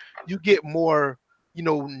believe you get more,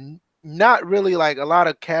 not really like a lot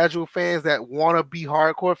of casual fans that want to be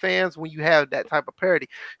hardcore fans when you have that type of parity.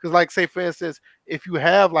 Because like say for instance, if you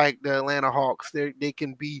have like the Atlanta Hawks, they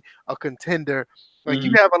can be a contender. Like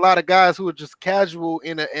you have a lot of guys who are just casual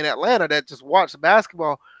in Atlanta that just watch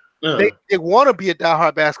basketball. They want to be a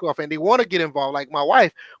diehard basketball fan. They want to get involved. Like my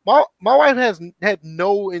wife, my wife has had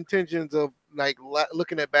no intentions of like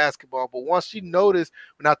looking at basketball, but once she noticed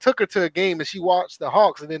when I took her to a game and she watched the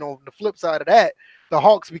Hawks, and then on the flip side of that, the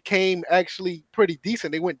Hawks became actually pretty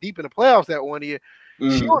decent. They went deep in the playoffs that one year.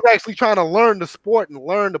 She was actually trying to learn the sport and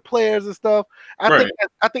learn the players and stuff. I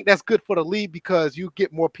think that's good for the league because you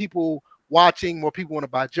get more people watching, more people want to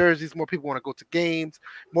buy jerseys, more people want to go to games,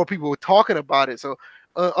 more people are talking about it. So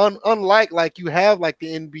unlike like you have like the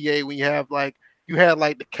NBA when you had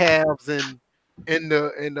like the Cavs and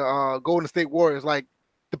the Golden State Warriors, like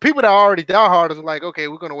the people that are already diehard are like, okay,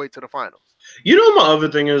 we're gonna wait till the finals. My other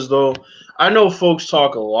thing is though, I know folks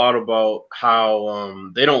talk a lot about how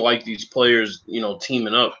they don't like these players,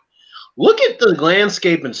 teaming up. Look at the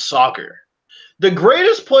landscape in soccer. The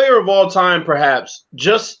greatest player of all time, perhaps,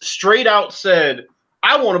 just straight out said,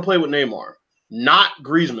 "I want to play with Neymar, not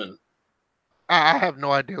Griezmann." I have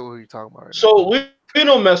no idea what you're talking about. So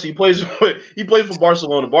Lionel Messi plays for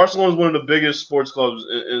Barcelona. Barcelona is one of the biggest sports clubs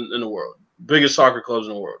in the world, biggest soccer clubs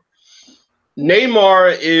in the world.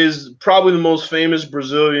 Neymar is probably the most famous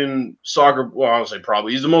Brazilian soccer. Well, I'll say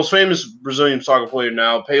probably. He's the most famous Brazilian soccer player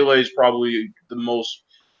now. Pele is probably the most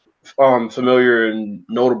familiar and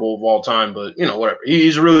notable of all time. But whatever.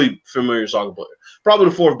 He's a really familiar soccer player. Probably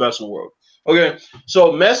the fourth best in the world. Okay,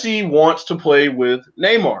 so Messi wants to play with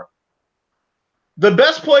Neymar. The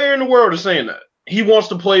best player in the world is saying that. He wants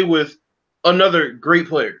to play with another great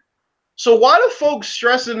player. So why do folks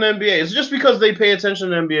stress in the NBA? It's just because they pay attention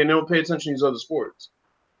to the NBA and they don't pay attention to these other sports.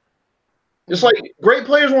 It's like great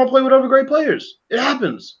players want to play with other great players. It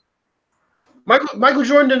happens. Michael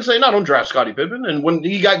Jordan didn't say, no, don't draft Scottie Pippen. And when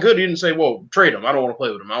he got good, he didn't say, well, trade him. I don't want to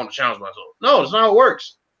play with him. I want to challenge myself. No, that's not how it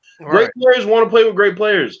works. Right. Great players want to play with great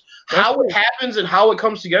players. How it happens and how it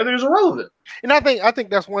comes together is irrelevant. And I think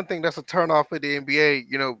that's one thing that's a turnoff for the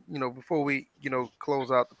NBA. Before we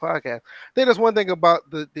close out the podcast, I think that's one thing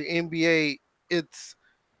about the NBA. It's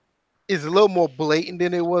a little more blatant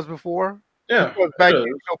than it was before. Yeah, because back then,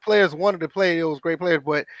 players wanted to play those great players,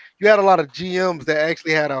 but you had a lot of GMs that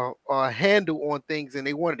actually had a handle on things, and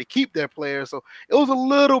they wanted to keep their players. So it was a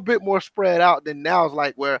little bit more spread out than now. It's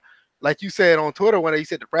like where, like you said on Twitter when you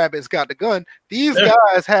said the rabbit's got the gun, these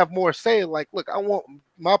guys have more say. Like, look, I want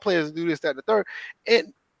my players to do this, that, and the third.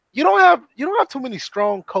 And you don't have too many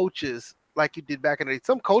strong coaches like you did back in the day.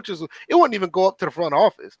 Some coaches, it wouldn't even go up to the front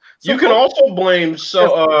office. You can also blame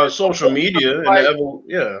social media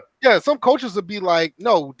and some coaches would be like,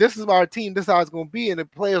 no, this is our team, this is how it's going to be, and the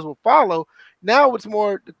players will follow. Now it's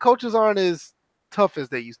more, the coaches aren't as tough as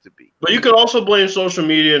they used to be. But you can also blame social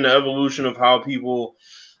media and the evolution of how people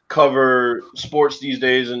cover sports these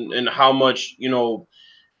days and how much,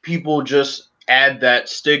 people just add that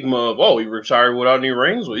stigma of, oh, he retired without any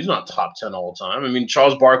rings. Well, he's not top 10 all the time. I mean,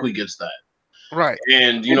 Charles Barkley gets that. Right.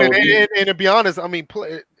 And, and to be honest, I mean,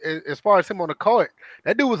 as far as him on the court,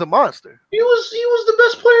 that dude was a monster. He was the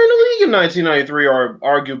best player in the league in 1993, or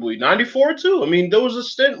arguably 94 too. I mean, there was a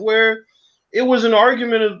stint where it was an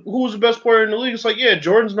argument of who was the best player in the league. It's like, yeah,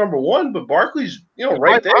 Jordan's number one, but Barkley's,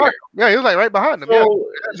 right there. Yeah, he was like right behind him.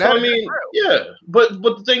 So I mean, yeah. But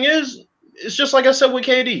the thing is, it's just like I said with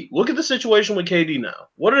KD. Look at the situation with KD now.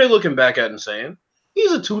 What are they looking back at and saying?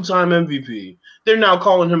 He's a 2-time MVP. They're now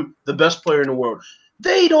calling him the best player in the world.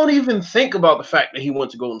 They don't even think about the fact that he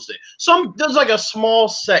went to Golden State. There's like a small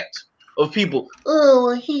sect of people. Oh,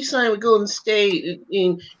 well, he signed with Golden State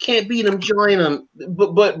and can't beat him, join him.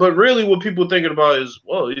 But really, what people are thinking about is,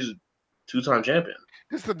 well, he's a 2-time champion.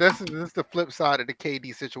 This is the flip side of the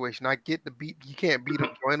KD situation. I get you can't beat him,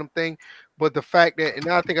 join him thing, but the fact that, and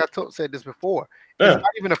I think said this before, it's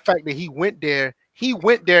not even the fact that he went there. He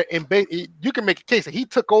went there and you can make a case that he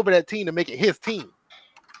took over that team to make it his team.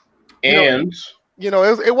 And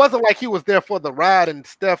it wasn't like he was there for the ride and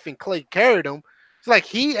Steph and Clay carried him. It's like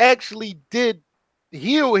he actually did.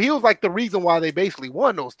 He was like the reason why they basically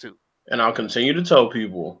won those two. And I'll continue to tell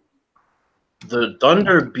people, the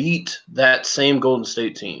Thunder beat that same Golden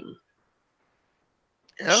State team.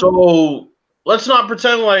 Yeah. So let's not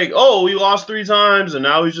pretend like, oh, he lost 3 times and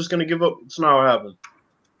now he's just going to give up. It's not what happened.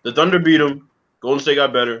 The Thunder beat him. Golden State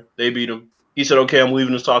got better. They beat him. He said, okay, I'm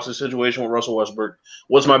leaving this toxic situation with Russell Westbrook.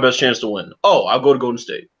 What's my best chance to win? Oh, I'll go to Golden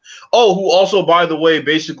State. Oh, who also, by the way,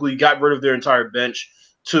 basically got rid of their entire bench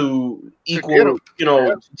to equal,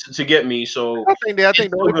 to get me. So I think the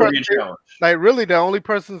only person, really the only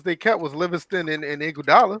persons they kept was Livingston and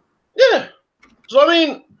Iguodala. Yeah. So I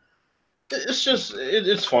mean, it's just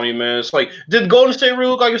it's funny, man. It's like, did Golden State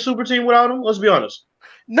really look like a super team without him? Let's be honest.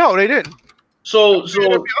 No, they didn't. So to be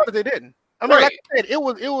honest, they didn't. I mean, like I said, it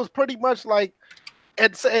was pretty much like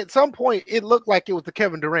at some point it looked like it was the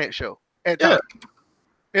Kevin Durant show. At times.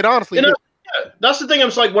 It honestly did. Yeah, that's the thing. I'm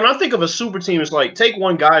like, when I think of a super team, it's like, take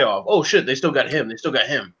one guy off. Oh shit, they still got him. They still got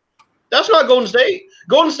him. That's not Golden State.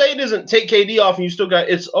 Golden State isn't take KD off and you still got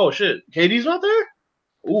oh shit, KD's not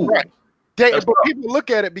there. Ooh, right. But people look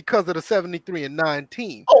at it because of the 73-9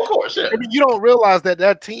 team. Oh, of course, yeah. I mean, you don't realize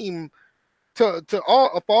that team, for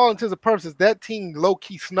all intents and purposes, that team low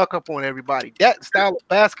key snuck up on everybody. That style of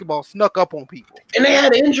basketball snuck up on people. And they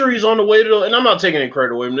had injuries on the way to. And I'm not taking any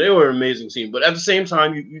credit away. They were an amazing team, but at the same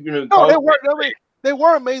time, they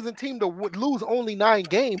were an amazing team to lose only 9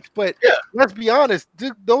 games. But let's be honest,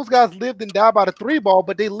 those guys lived and died by the 3 ball,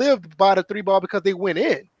 but they lived by the 3 ball because they went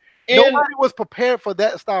in. Nobody was prepared for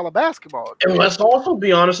that style of basketball. And let's also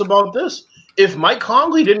be honest about this. If Mike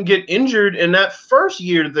Conley didn't get injured in that first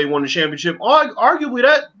year that they won the championship, arguably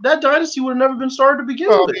that dynasty would have never been started to begin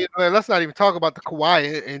with. I mean, let's not even talk about the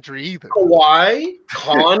Kawhi injury either. Kawhi,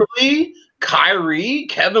 Conley, Kyrie,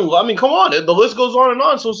 Kevin Love. I mean, come on. The list goes on and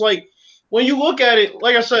on. So it's like, when you look at it,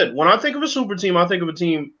 like I said, when I think of a super team, I think of a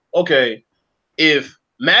team, okay, if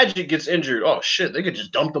Magic gets injured, oh, shit, they could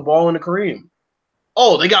just dump the ball into Kareem.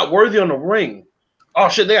 Oh, they got Worthy on the wing. Oh,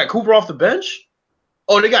 shit, they got Cooper off the bench.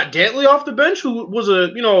 Oh, they got Dantley off the bench, who was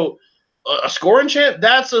a scoring champ.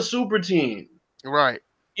 That's a super team. Right.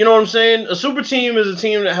 You know what I'm saying? A super team is a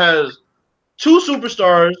team that has 2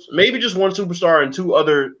 superstars, maybe just 1 superstar and 2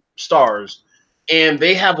 other stars, and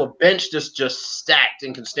they have a bench that's just stacked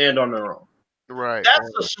and can stand on their own. Right. That's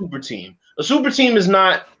a super team. A super team is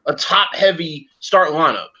not a top-heavy start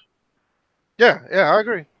lineup. Yeah, I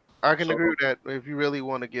agree. I can agree with that. If you really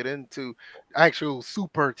want to get into actual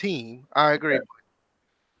super team, I agree.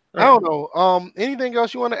 I don't know. Anything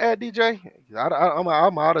else you want to add, DJ?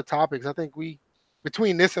 I'm out of topics. I think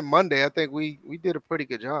between this and Monday, I think we did a pretty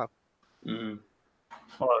good job. Mm-hmm.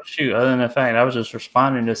 Well, shoot, other than the fact I was just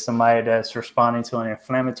responding to somebody that's responding to an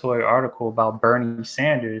inflammatory article about Bernie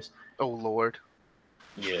Sanders. Oh, Lord.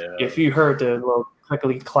 Yeah. If you heard the little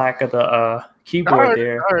clickety clack of the keyboard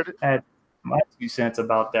there, I had my 2 cents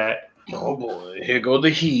about that. Oh, boy. Here go the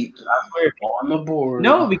heat. On the board.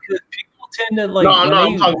 No, because people tend to like. No,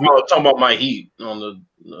 I'm talking about my heat on the.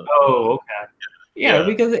 Oh, okay. Yeah,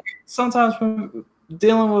 because sometimes when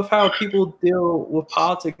dealing with how people deal with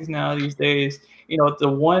politics now these days, the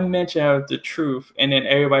one mention of the truth, and then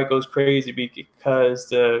everybody goes crazy because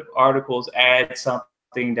the articles add something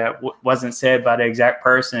that wasn't said by the exact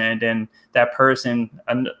person, and then a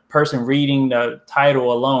person reading the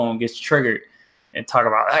title alone gets triggered and talk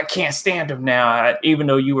about, I can't stand him now, even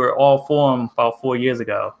though you were all for him about 4 years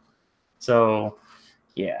ago. So,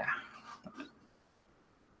 yeah.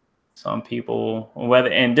 Some people,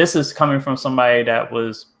 and this is coming from somebody that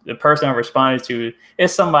was the person I responded to,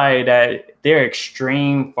 is somebody that they're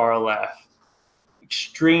extreme far left.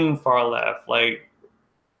 Like,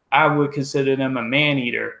 I would consider them a man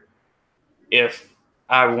eater if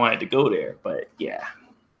I wanted to go there. But yeah.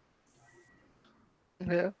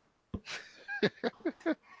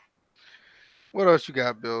 What else you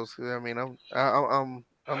got, Bills? I mean, I'm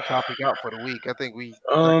topic out for the week. I think we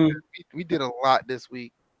did a lot this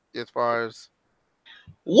week as far as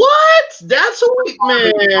what? That's a week,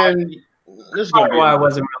 man. This is gonna be why I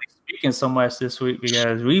wasn't really speaking so much this week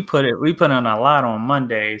because we put on a lot on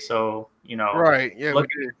Monday. So right, yeah.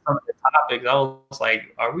 Looking at some of the topics, I was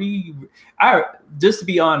like, just to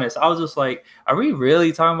be honest, I was just like, are we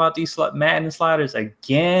really talking about these Madden sliders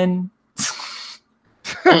again?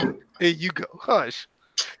 Here you go, hush.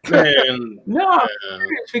 Man, no,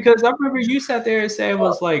 because I remember you sat there and said it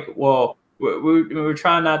was like, well, we're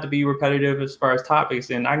trying not to be repetitive as far as topics,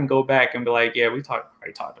 and I can go back and be like, yeah, we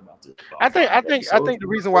already talked about this. I think the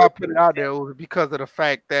reason why I put it out there was because of the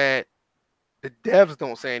fact that the devs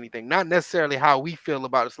don't say anything, not necessarily how we feel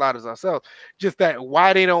about the sliders ourselves, just that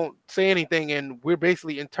why they don't say anything, and we're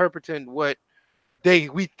basically interpreting what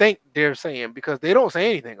we think they're saying because they don't say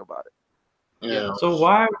anything about it. Yeah. So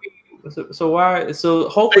why? So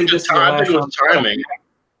hopefully this is the last timing.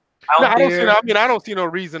 No, I don't see no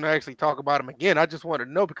reason to actually talk about them again. I just want to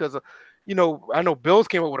know because, I know Bills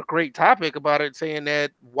came up with a great topic about it, saying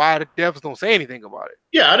that why the devs don't say anything about it.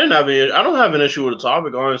 Yeah, I don't have an issue with the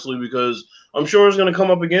topic, honestly, because I'm sure it's going to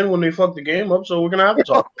come up again when they fuck the game up. So we're going to have to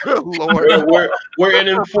talk. Good Lord. we're an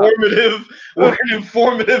informative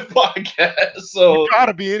podcast. So you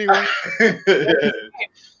gotta be anyway.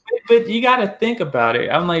 But you got to think about it.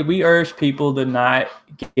 I'm like, we urge people to not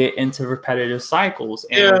get into repetitive cycles.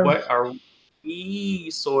 And what are we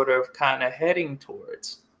sort of kind of heading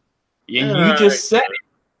towards? And you just said it.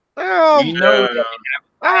 I'm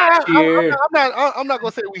not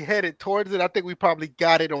gonna say we headed towards it. I think we probably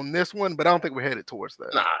got it on this one, but I don't think we're headed towards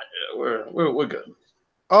that. Nah, we're good.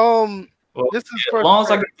 Well, this is as long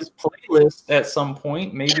as I get this playlist at some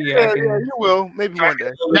point, maybe I can. Yeah, you will. Maybe one day.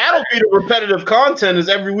 That'll be the repetitive content. Is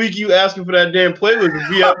every week you asking for that damn playlist? If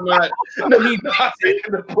we have not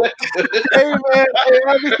taken the playlist. Hey man,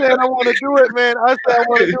 I be saying I want to do it, man. I say I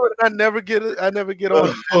want to do it, and I never get it. I never get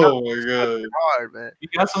on. Oh my god, hard man. You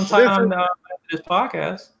got some time on this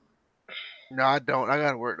podcast? No, I don't. I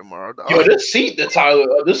gotta work tomorrow. Yo, this suit that Tyler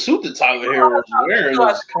here was wearing is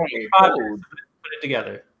kind of cold. Put it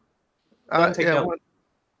together.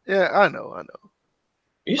 Yeah, I know.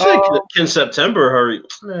 You said can September hurry?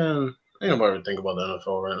 Man, ain't nobody think about the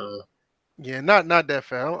NFL right now. Yeah, not that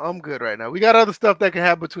fast. I'm good right now. We got other stuff that can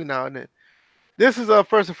happen between now and then. This is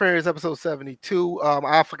First and Furious episode 72.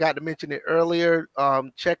 I forgot to mention it earlier.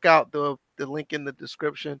 Check out the link in the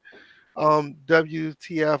description.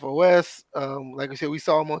 WTFOS. Like I said, we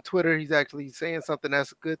saw him on Twitter. He's actually saying something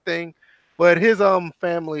that's a good thing. But his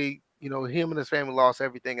family, him and his family lost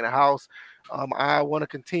everything in the house. I want to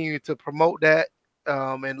continue to promote that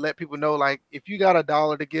and let people know, like, if you got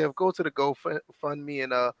 $1 to give, go to the GoFundMe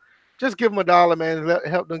and just give them $1, man.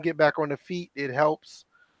 Help them get back on their feet. It helps.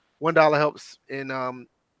 $1 helps, and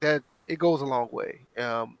that it goes a long way.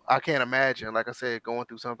 I can't imagine, like I said, going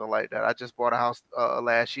through something like that. I just bought a house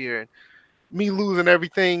last year, and me losing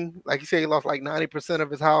everything, like you say, he lost like 90% of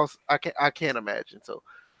his house. I can't imagine. So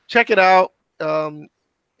check it out.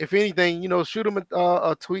 If anything, shoot him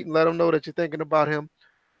a tweet and let him know that you're thinking about him.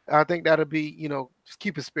 I think that'll be, just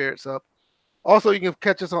keep his spirits up. Also, you can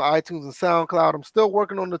catch us on iTunes and SoundCloud. I'm still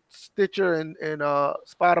working on the Stitcher and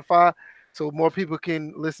Spotify, so more people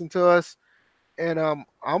can listen to us. And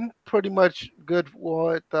I'm pretty much good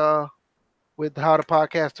with how the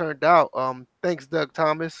podcast turned out. Thanks, Doug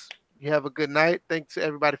Thomas. You have a good night. Thanks to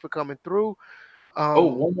everybody for coming through.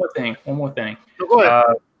 One more thing. Go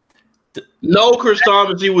ahead. No, Chris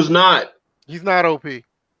Thomas, he was not. He's not OP. Anything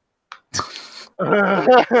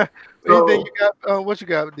you got? What you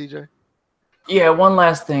got, DJ? Yeah, one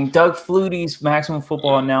last thing. Doug Flutie's Maximum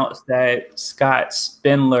Football announced that Scott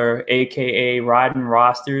Spindler, a.k.a. Riding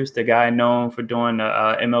Rosters, the guy known for doing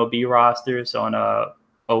MLB rosters on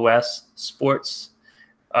OS Sports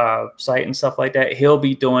site and stuff like that, he'll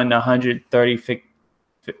be doing 130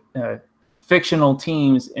 fictional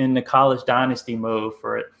teams in the college dynasty mode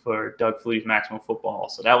for Doug Flutie's Maximum Football.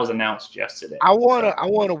 So that was announced yesterday. I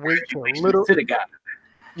wanna wait for a little. To the guy.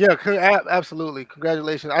 Yeah, absolutely.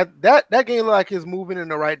 Congratulations. That game like is moving in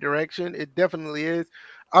the right direction. It definitely is.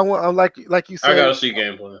 I'm like you said. I gotta see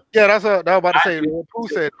gameplay. Yeah, that's what I was about to say.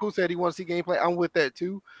 Pooh said he wants to see gameplay. I'm with that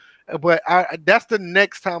too. But that's the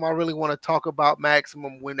next time I really want to talk about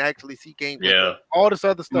Maximum when I actually see gameplay. Yeah. All this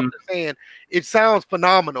other stuff they're saying, it sounds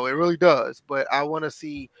phenomenal. It really does. But I want to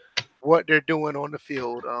see what they're doing on the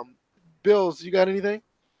field. Bills, you got anything?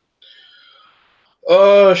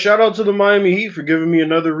 Shout out to the Miami Heat for giving me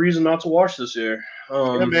another reason not to watch this year.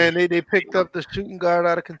 Yeah, man, they picked up the shooting guard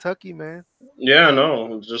out of Kentucky, man. Yeah,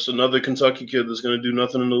 no, just another Kentucky kid that's going to do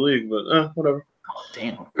nothing in the league, but whatever. Oh,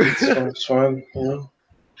 damn. It's fine.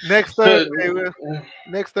 Next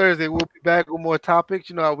Thursday, we'll be back with more topics.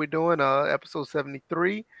 You know how we're doing, episode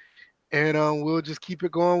 73. And we'll just keep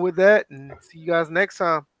it going with that and see you guys next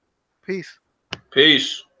time. Peace.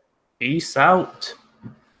 Peace. Peace out.